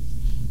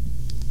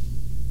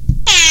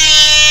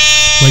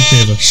 Mike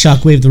Pava.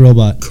 Shockwave the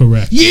Robot.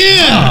 Correct.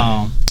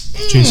 Oh.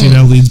 JC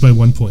now leads by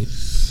 1 point.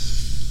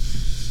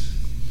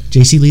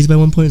 JC leads by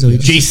 1 point? Is that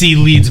what you- JC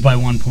leads by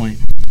 1 point.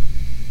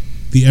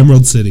 The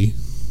Emerald City.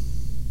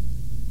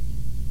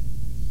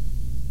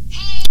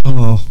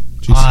 Oh.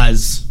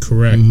 Oz.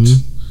 Correct.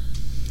 Mhm.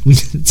 We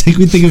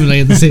think of it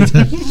at the same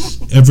time.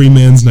 Every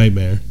Man's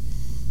Nightmare.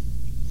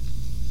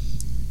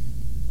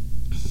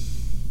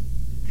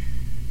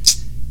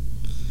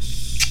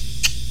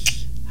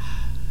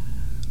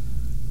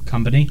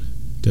 Company.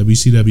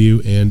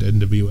 WCW and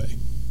NWA.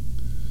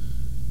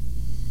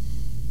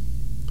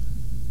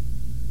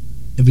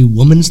 Every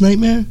Woman's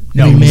Nightmare?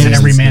 No, Every he said Man's-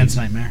 Every Man's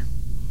Nightmare.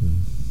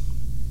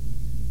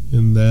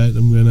 And that,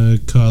 I'm going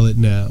to call it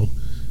now.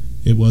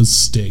 It was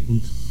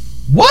Sting.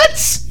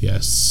 What?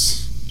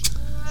 Yes.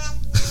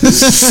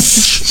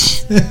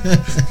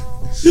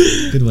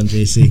 Good one,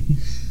 JC.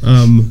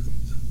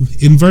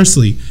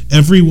 Inversely,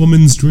 Every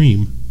Woman's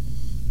Dream.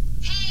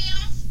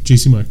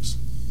 JC Marks.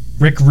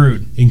 Rick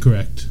Rude.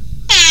 Incorrect.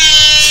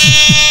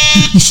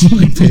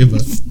 Mike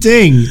Pava.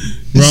 Ding.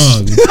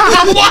 Wrong.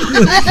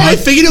 I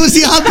figured it was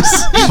the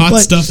opposite. Hot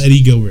Stuff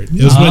Eddie Gilbert.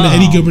 It was when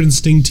Eddie Gilbert and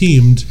Sting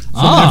teamed from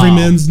Oh. Every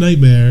Man's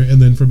Nightmare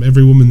and then from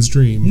Every Woman's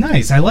Dream.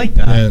 Nice. I like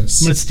that.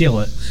 Yes. I'm gonna steal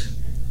it.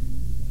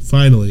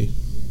 Finally,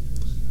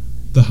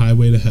 The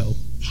Highway to Hell.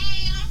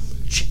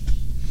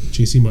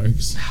 JC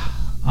Marks.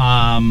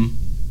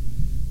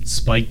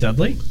 Spike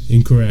Dudley.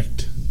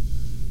 Incorrect.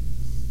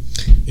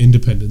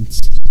 Independence.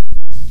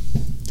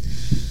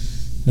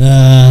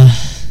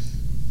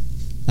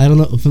 I don't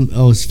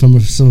know. It's from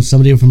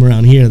somebody from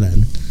around here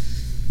then.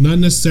 Not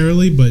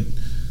necessarily, but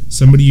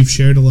somebody you've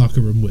shared a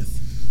locker room with.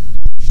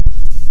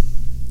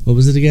 What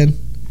was it again?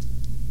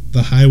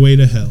 The Highway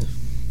to Hell.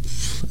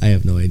 I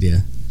have no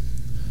idea.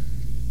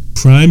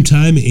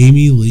 Primetime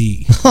Amy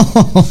Lee.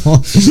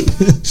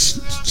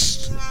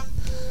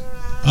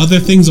 Other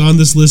things on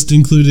this list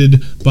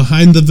included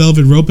Behind the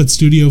Velvet Rope at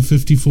Studio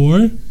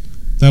 54.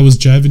 That was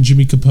Jive and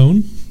Jimmy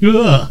Capone.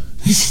 Ugh.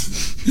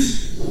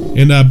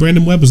 And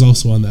Brandon Webb was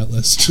also on that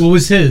list. What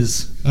was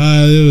his?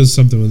 It was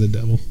something with the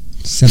devil.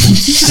 7.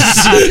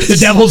 The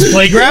Devil's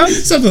Playground.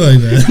 Something like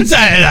that.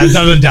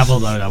 The Devil.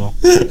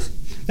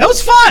 That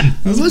was fun.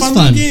 That was It was a fun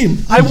fun. game.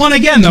 I won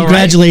again, though, right?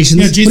 Congratulations.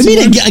 Yeah, What do Jason you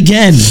mean won.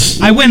 again?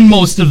 I win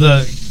most of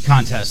the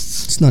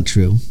contests. It's not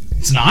true.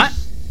 It's not.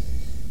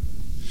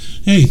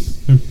 Hey,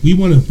 we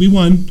won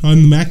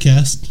on the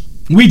Maccast.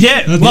 We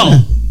did. Okay.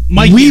 Well,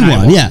 Mike. We and I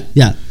won.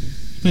 Yeah.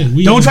 Hey,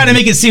 we Don't won. try to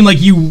make it seem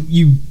like you.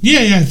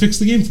 Yeah, I fixed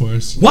the game for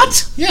us.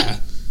 What? Yeah,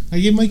 I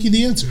gave Mikey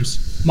the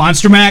answers.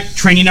 Monster Mac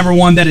training number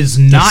 1. That is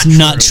not That's true.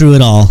 not true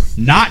at all.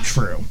 Not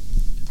true.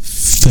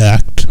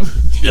 Fact.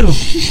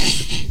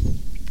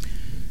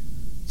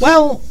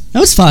 Well, That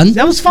was fun.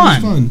 that was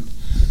fun. Fun.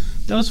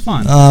 That was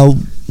fun.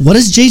 What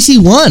has JC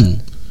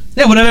won?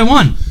 Yeah, what did I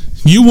won?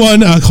 You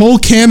won a whole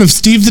can of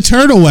Steve the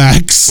Turtle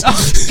wax.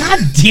 Oh, God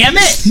damn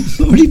it!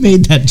 I already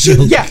made that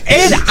joke. Yeah,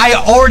 and I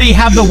already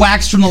have the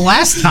wax from the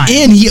last time.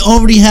 And he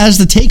already has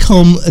the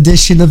take-home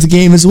edition of the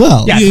game as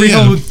well. Yeah,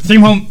 Yeah. three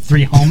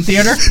home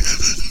theater.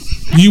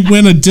 You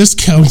win a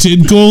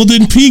discounted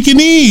golden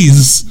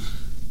Pekingese.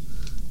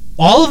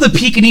 All of the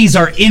Pekingese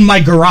are in my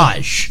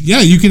garage.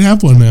 Yeah, you can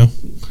have one now.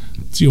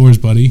 It's yours,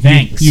 buddy.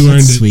 Thanks. You earned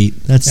That's it.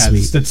 sweet. That's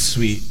sweet. That's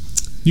sweet.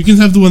 You can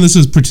have the one that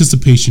says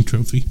participation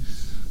trophy.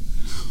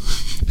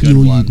 Good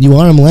one. You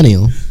are a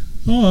millennial.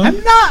 Oh,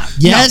 I'm not.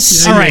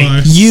 Yes. No. All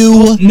right.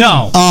 You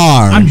No.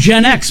 are. I'm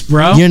Gen X,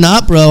 bro. You're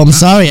not, bro. I'm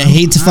sorry. I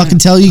hate to fucking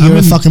tell you, you're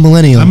a fucking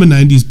millennial. I'm a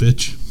 90s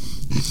bitch.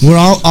 We're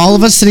all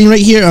of us sitting right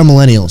here are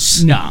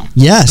millennials. No. I don't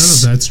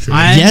Yes. know if that's true.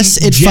 Yes,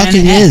 it Gen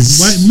fucking X. is.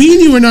 What, me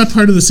and you are not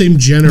part of the same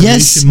generation,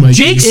 Yes, Mikey.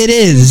 Jake's- It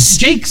is.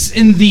 Jake's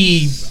in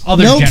the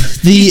other Nope, generation.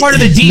 the- He's part of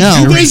the D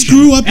no. You guys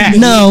grew up in the,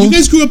 No. You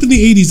guys grew up in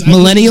the 80s. I grew up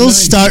in the Millennials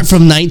 90s. start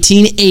from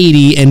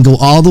 1980 and go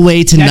all the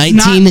way to That's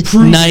not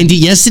 1990.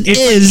 Yes, it It's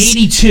is. like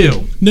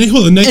 82. No,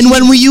 hold on. And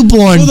when were you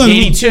born? Hold on.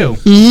 82. Hold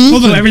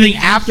So on. everything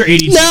after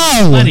 82 No.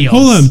 is millennials.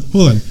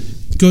 Hold on.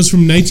 It goes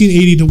from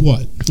 1980 to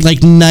what?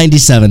 Like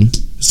 97.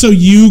 So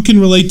you can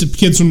relate to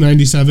kids from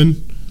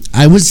 97?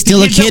 I was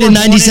still a Kids that kid were in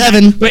born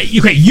 97. Wait,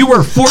 okay, you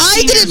were 14.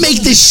 I didn't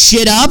make this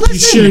shit up. You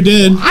sure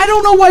did. I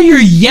don't know why you're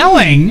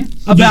yelling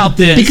about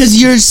this.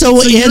 Because you're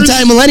so you're-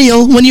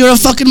 anti-millennial when you're a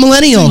fucking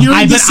millennial.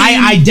 you're- the But I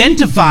same-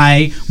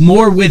 identify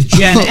more with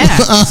Gen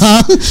X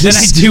than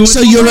I do with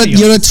So you're a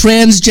millennials.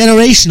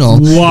 transgenerational.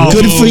 Whoa.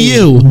 Good for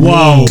you.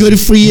 Whoa. Good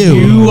for you.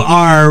 You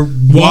are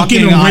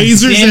walking a on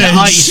razor's thin edge.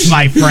 ice,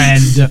 my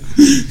friend.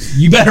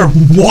 You better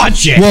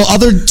watch it. Well,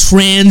 other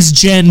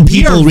transgen we are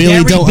people really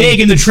very don't. big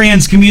in the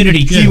trans community,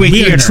 Yeah, Kiwi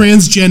we are theater.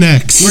 trans Gen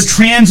X. We're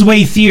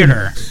transway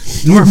theater.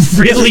 And we're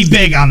really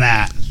big on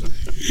that.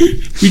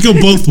 We go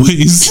both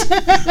ways.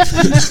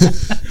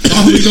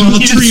 We go all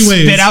You three just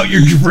ways. spit out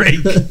your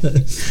drink.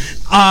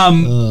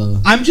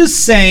 I'm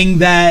just saying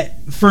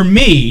that for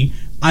me,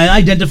 I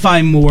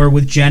identify more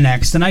with Gen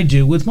X than I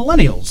do with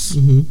millennials.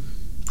 Mm-hmm.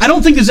 I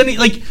don't think there's any,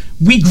 like,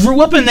 we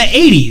grew up in the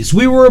 80s.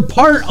 We were a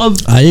part of,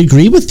 I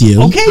agree with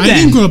you. okay I then.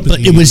 didn't grow up in But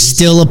the it was 80s.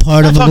 still a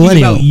part I'm of a talking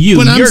millennial. about you.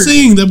 But I'm You're-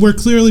 saying that we're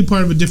clearly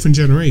part of a different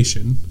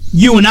generation.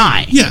 you and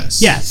I.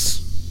 Yes.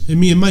 Yes. And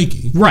me and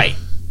Mikey. Right.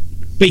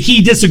 But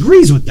he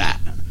disagrees with that.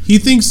 He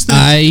thinks that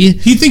I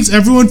he thinks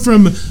everyone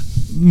from me.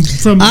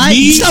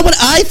 it's not what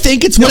I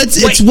think. It's what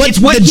it's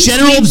what the he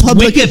general thinks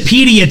public.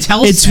 Wikipedia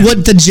tells It's him.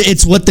 what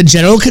the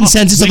general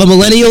consensus of a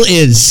millennial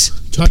is.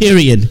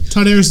 Period.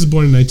 Todd Harris was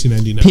born in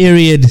 1999.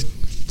 Period.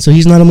 So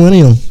he's not a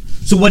millennial.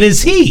 So what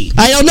is he?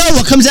 I don't know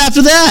what comes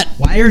after that.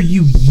 Why are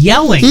you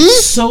yelling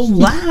so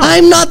loud?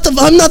 I'm not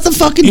the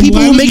fucking And people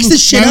why who would- makes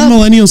this shit why up. would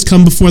millennials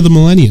come before the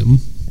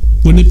millennium?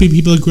 Wouldn't it be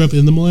people that grew up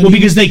in the millennium? Well,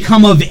 because they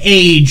come of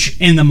age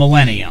in the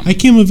millennium. I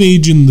came of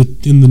age in the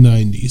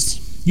 90s,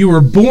 You were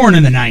born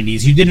in the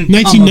 90s. You didn't come of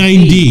age.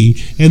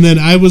 1990, and then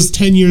I was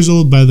 10 years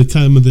old by the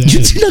time of the You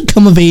end. did not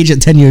come of age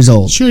at 10 years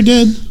old. Sure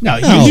did. No,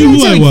 No. you You were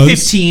knew I like was.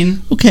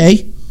 15.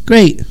 Okay,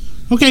 great.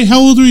 Okay,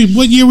 how old were you?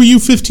 What year were you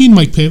 15,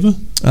 Mike Pava?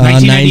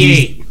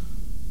 1998.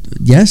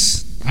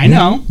 Yes. I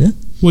know.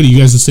 What, are you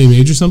guys the same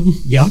age or something?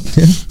 Yep.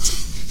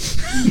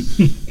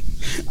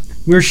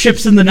 We're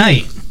ships in the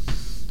night.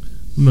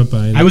 I'm not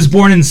buying it. I was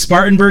born in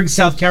Spartanburg,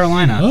 South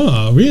Carolina.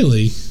 Oh,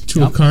 really? To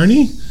Yep. a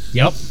carny?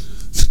 Yep.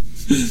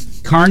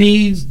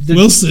 Carney. The,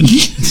 Wilson.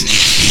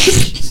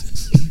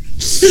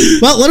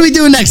 Well, what are we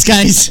doing next,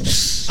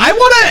 guys? I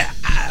want to.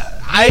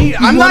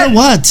 I'm wanna not.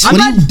 what? I'm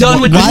What do not you-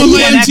 done with why the do you-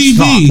 Gen X MTV?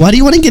 talk. Why do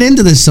you want to get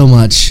into this so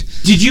much?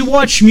 Did you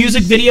watch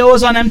music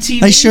videos on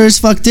MTV? I sure as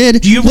fuck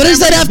did. Do you What does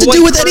that have to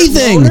do with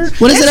anything?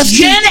 What does that have to do?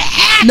 Gen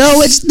X.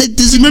 No, it's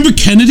does Remember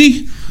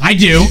Kennedy? I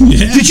do.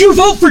 Yeah. Did you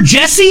vote for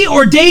Jesse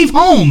or Dave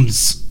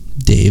Holmes?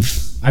 Dave.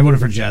 I voted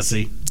for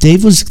Jesse.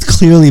 Dave was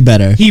clearly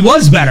better. He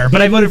was better,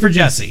 but I voted for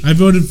Jesse. I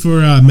voted for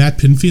Matt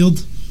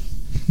Pinfield.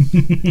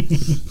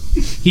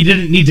 He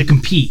didn't need to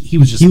compete. He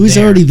was just He was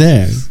there. already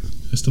there.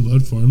 I still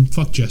voted for him.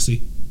 Fuck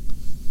Jesse.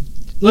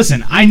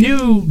 Listen, I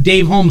knew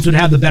Dave Holmes would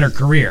have the better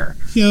career.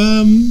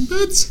 Yeah,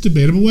 that's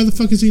debatable. Where the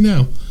fuck is he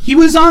now? He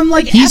was on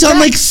like He's FX. on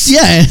like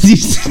yeah.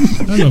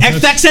 I don't know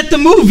if that's, FX at the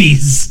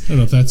movies. I don't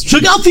know if that's true.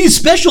 Check out these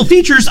special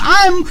features.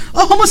 I'm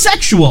a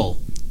homosexual.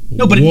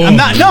 No, but Whoa. I'm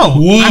not. No,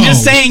 Whoa. I'm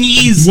just saying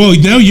he's. Whoa,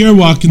 now you're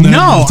walking that.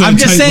 No, that I'm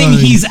just tight saying line.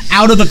 he's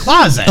out of the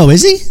closet. Oh,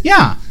 is he?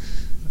 Yeah.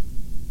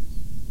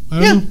 I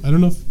don't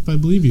know if I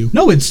believe you.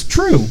 No, it's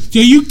true.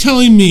 Yeah, you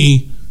telling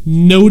me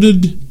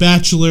noted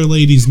bachelor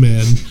ladies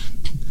man.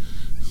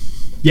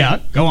 Yeah,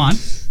 go on.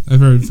 I've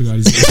heard. Forgot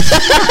his name.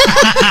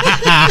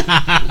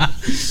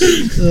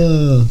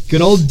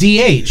 Good old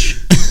DH.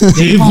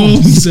 Dave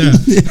Holmes. Yeah.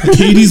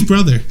 Katie's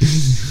brother.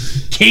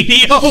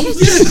 Katie Holmes.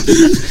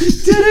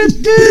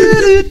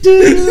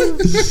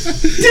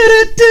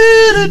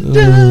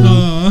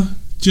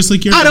 Just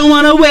like your. I don't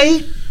want to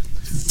wait.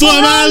 for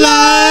my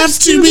life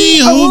to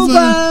be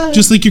over.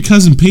 Just like your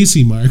cousin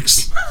Pacey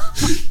Marks.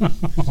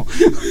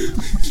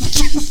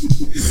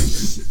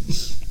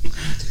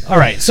 All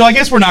right, so I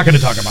guess we're not going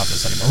to talk about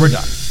this anymore. We're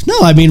done. No,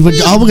 I mean,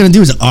 all we're gonna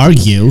do is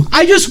argue.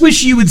 I just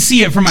wish you would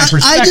see it from my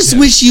perspective. I just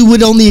wish you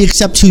would only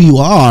accept who you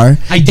are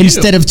I do.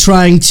 instead of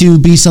trying to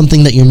be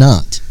something that you're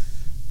not.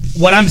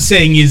 What I'm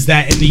saying is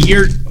that in the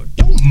year...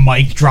 Don't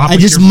mic drop I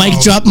with just your mic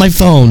phone. dropped my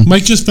phone.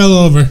 Mike just fell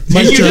over.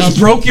 Mic You drop. just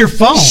broke your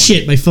phone.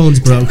 Shit, my phone's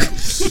broke.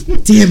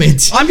 Damn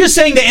it. I'm just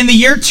saying that in the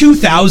year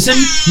 2000,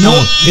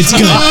 It's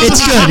good.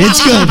 It's good.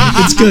 It's good.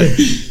 It's good.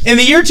 in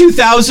the year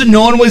 2000,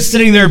 no one was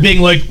sitting there being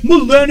like,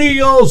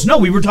 millennials. No,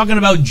 we were talking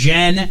about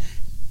Gen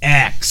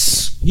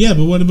X. Yeah,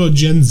 but what about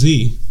Gen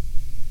Z?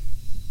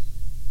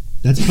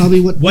 That's probably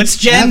what. What's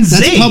Gen Z?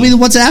 That's probably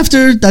what's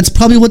after. That's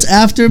probably what's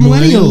after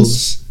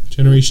millennials.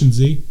 Generation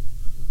Z.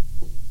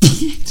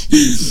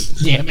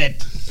 Damn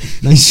it.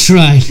 Nice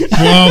try.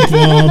 Womp,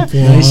 womp, womp.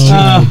 Nice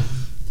try.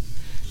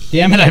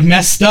 Damn it, I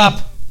messed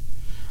up.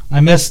 I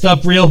messed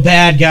up real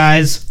bad,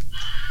 guys.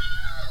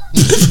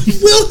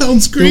 Wilhelm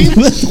scream.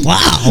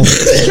 Wow.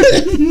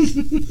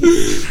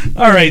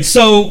 All right,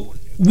 so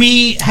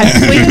we had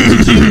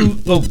planned to do...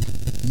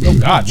 Oh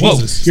God, whoa.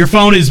 Jesus. Your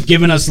phone is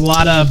giving us a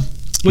lot of...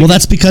 Well,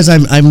 that's because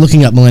I'm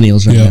looking up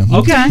millennials right now.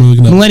 Okay. We're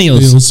looking at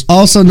Millennials,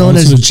 also known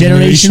as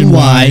Generation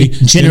Y,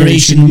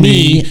 Generation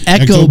Me,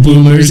 Echo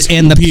Boomers,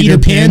 and the Peter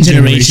Pan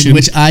generation,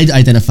 which I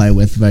identify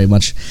with very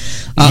much,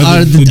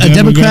 are a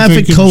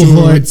demographic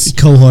cohort.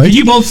 Can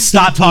you both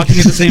stop talking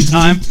at the same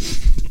time?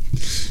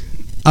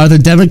 Are the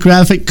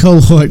demographic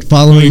cohort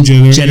following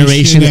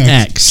Generation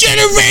X.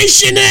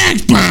 Generation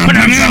X.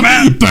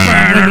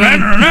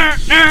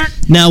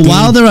 Now,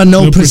 while there are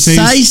no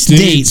precise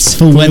dates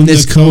for when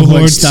this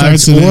cohort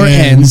starts or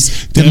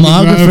ends,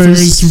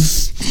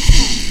 demographers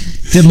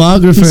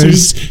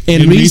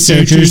and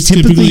researchers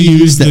typically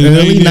use the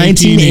early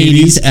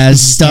 1980s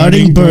as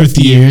starting birth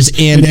years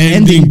and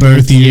ending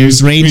birth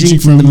years, ranging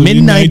from the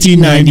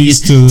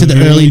mid-1990s to the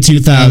early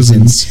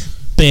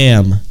 2000s.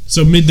 Bam.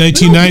 So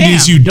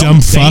mid-1990s, you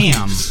dumb fuck.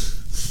 Bam.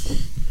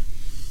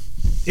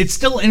 It's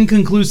still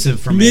inconclusive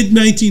for me.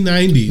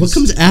 Mid-1990s. What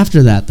comes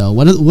after that, though?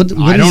 What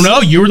I don't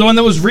know. You were the one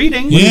that was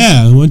reading.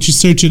 Yeah, why don't you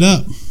search it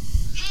up?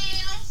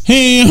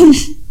 Ham.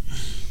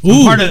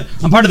 Ooh.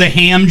 I'm part of the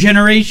ham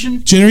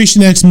generation.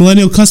 Generation X,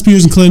 millennial cusp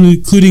years,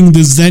 including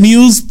the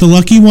Zennials, the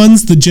lucky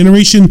ones, the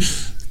Generation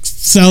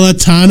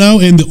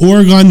Salatano, and the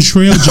Oregon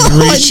Trail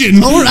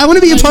generation. I want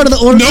to be a part of the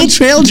Oregon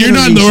Trail generation. You're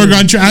not in the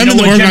Oregon Trail. I'm in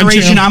the Oregon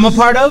generation Trail. I'm a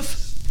part of?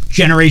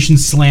 Generation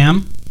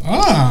Slam.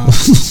 Ah.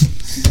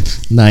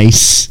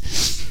 Nice.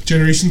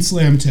 Generation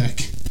Slam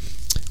Tech.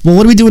 Well,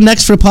 what are we doing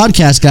next for a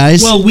podcast,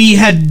 guys? Well, we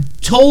had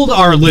told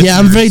our listeners. Yeah,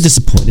 I'm very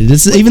disappointed.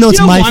 Even though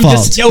it's my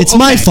fault. It's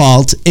my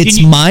fault.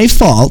 It's my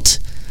fault.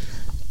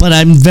 But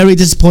I'm very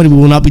disappointed we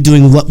will not be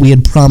doing what we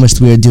had promised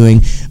we were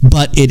doing.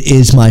 But it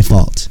is my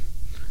fault.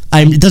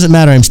 It doesn't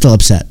matter. I'm still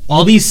upset.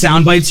 All these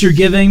sound bites you're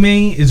giving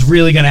me is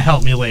really going to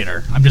help me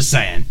later. I'm just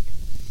saying.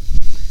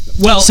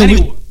 Well, so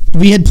anyway.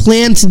 we had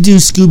planned to do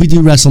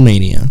Scooby-Doo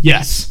WrestleMania.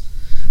 Yes.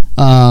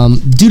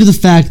 Due to the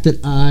fact that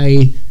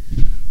I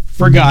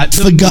forgot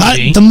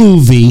the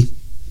movie.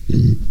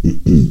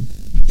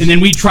 And then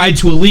we tried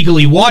to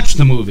illegally watch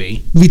the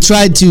movie. We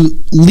tried to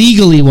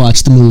legally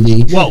watch the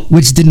movie,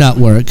 which did not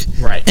work.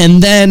 Right.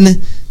 And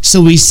then,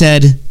 so we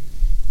said,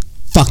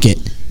 fuck it.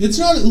 It's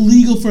not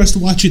illegal for us to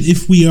watch it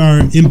if we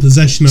are in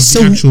possession of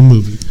the actual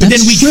movie. But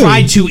then we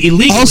tried to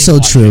illegally also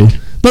watch true. it.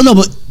 But no,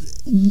 but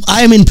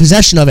I am in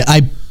possession of it.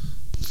 I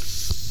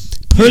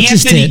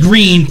purchased Anthony it.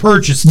 Green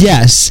purchased it.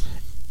 Yes.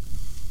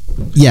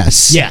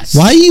 Yes. Yes.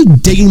 Why are you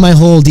digging my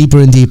hole deeper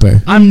and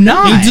deeper? I'm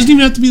not. It doesn't even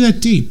have to be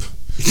that deep.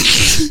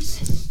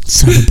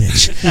 Son of a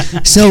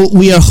bitch. So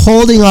we are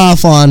holding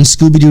off on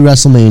Scooby-Doo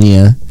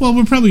WrestleMania. Well,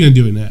 we're probably going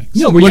to do it next.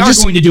 No, we're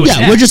just going to do it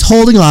next. We're just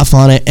holding off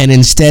on it, and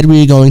instead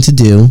we're going to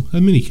do a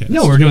minicast.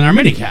 No, we're doing our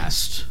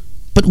minicast.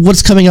 But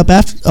what's coming up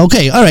after?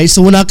 Okay, all right,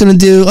 so we're not going to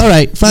do... All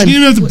right, fine. You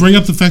didn't have to bring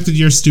up the fact that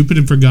you're stupid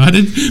and forgot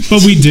it,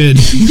 but we did.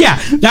 Yeah,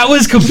 that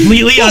was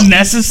completely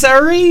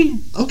unnecessary.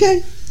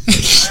 Okay.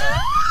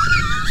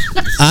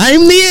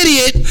 I'm the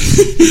idiot.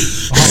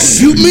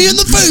 Shoot me in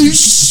the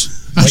face.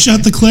 I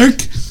shot the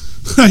clerk.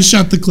 I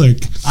shot the clerk.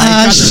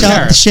 I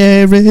shot the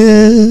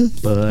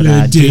sheriff, but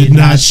I did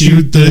not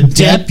shoot the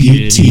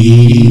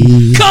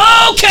deputy.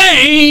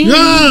 Cocaine!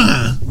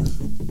 Ah!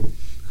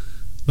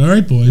 All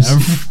right, boys.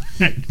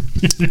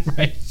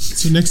 Right.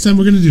 So next time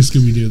we're going to do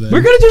Scooby-Doo then.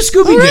 We're going to do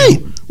Scooby-Doo.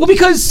 Right. Well,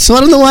 because... So I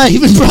don't know why I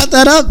even brought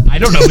that up. I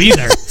don't know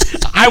either.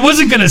 I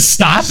wasn't going to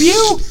stop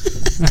you.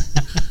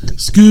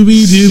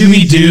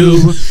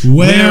 Scooby-Doo,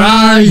 where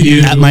are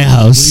you? At my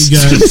house.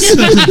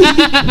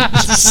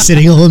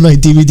 Sitting on my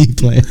DVD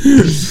player.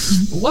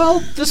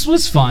 Well, this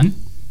was fun.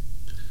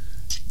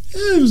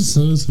 Yeah, it was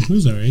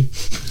all right.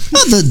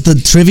 Oh,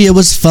 the trivia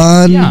was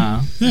fun.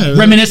 Yeah.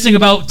 Reminiscing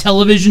about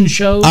television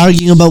shows.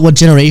 Arguing about what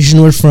generation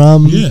we're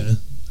from. Yeah.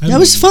 That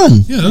was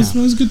fun. Yeah, that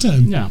was a good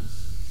time. Yeah.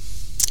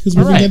 Because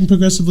we've been getting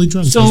progressively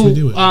drunk as we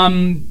do it.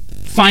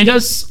 Find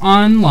us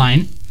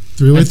online.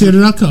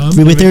 ThreeWayTheater.com.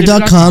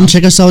 ThreeWayTheater.com.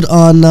 Check us out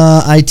on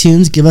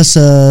iTunes. Give us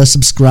a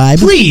subscribe.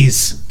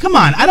 Please. Come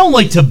on. I don't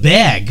like to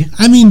beg.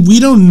 I mean, we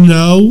don't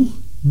know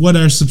what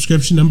our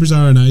subscription numbers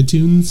are on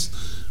iTunes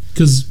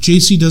because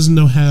JC doesn't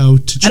know how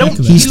to check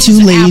that. He's too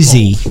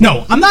lazy. Apple.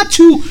 No, I'm not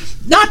too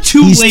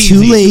lazy. He's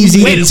too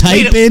lazy to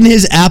type in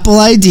his Apple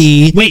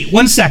ID. Wait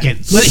 1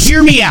 second.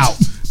 Hear me out.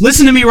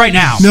 Listen to me right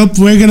now. Nope,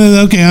 we're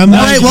gonna. Okay, I'm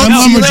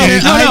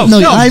Lumberjake. I'm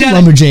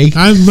Lumberjake.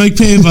 I'm Mike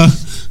Pava.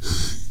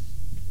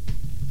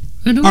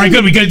 All right,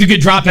 good. We got to do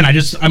good drop in.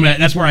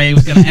 That's where I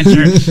was gonna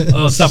enter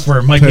stuff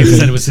where Mike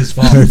said it was his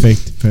fault.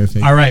 Perfect.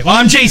 All right. Well,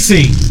 I'm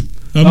JC.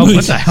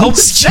 What the hell?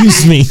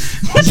 Excuse me.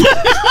 What the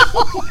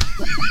hell?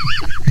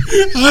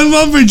 I'm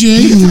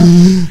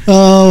Lumberjake.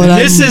 Oh, and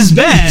this has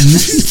been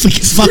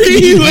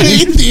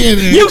Freeway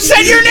Theater. You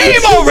said your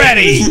name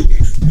already.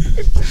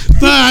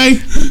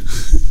 Bye.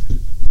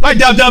 Bye,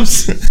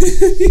 dub-dubs.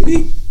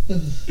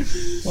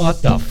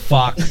 What the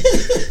fuck?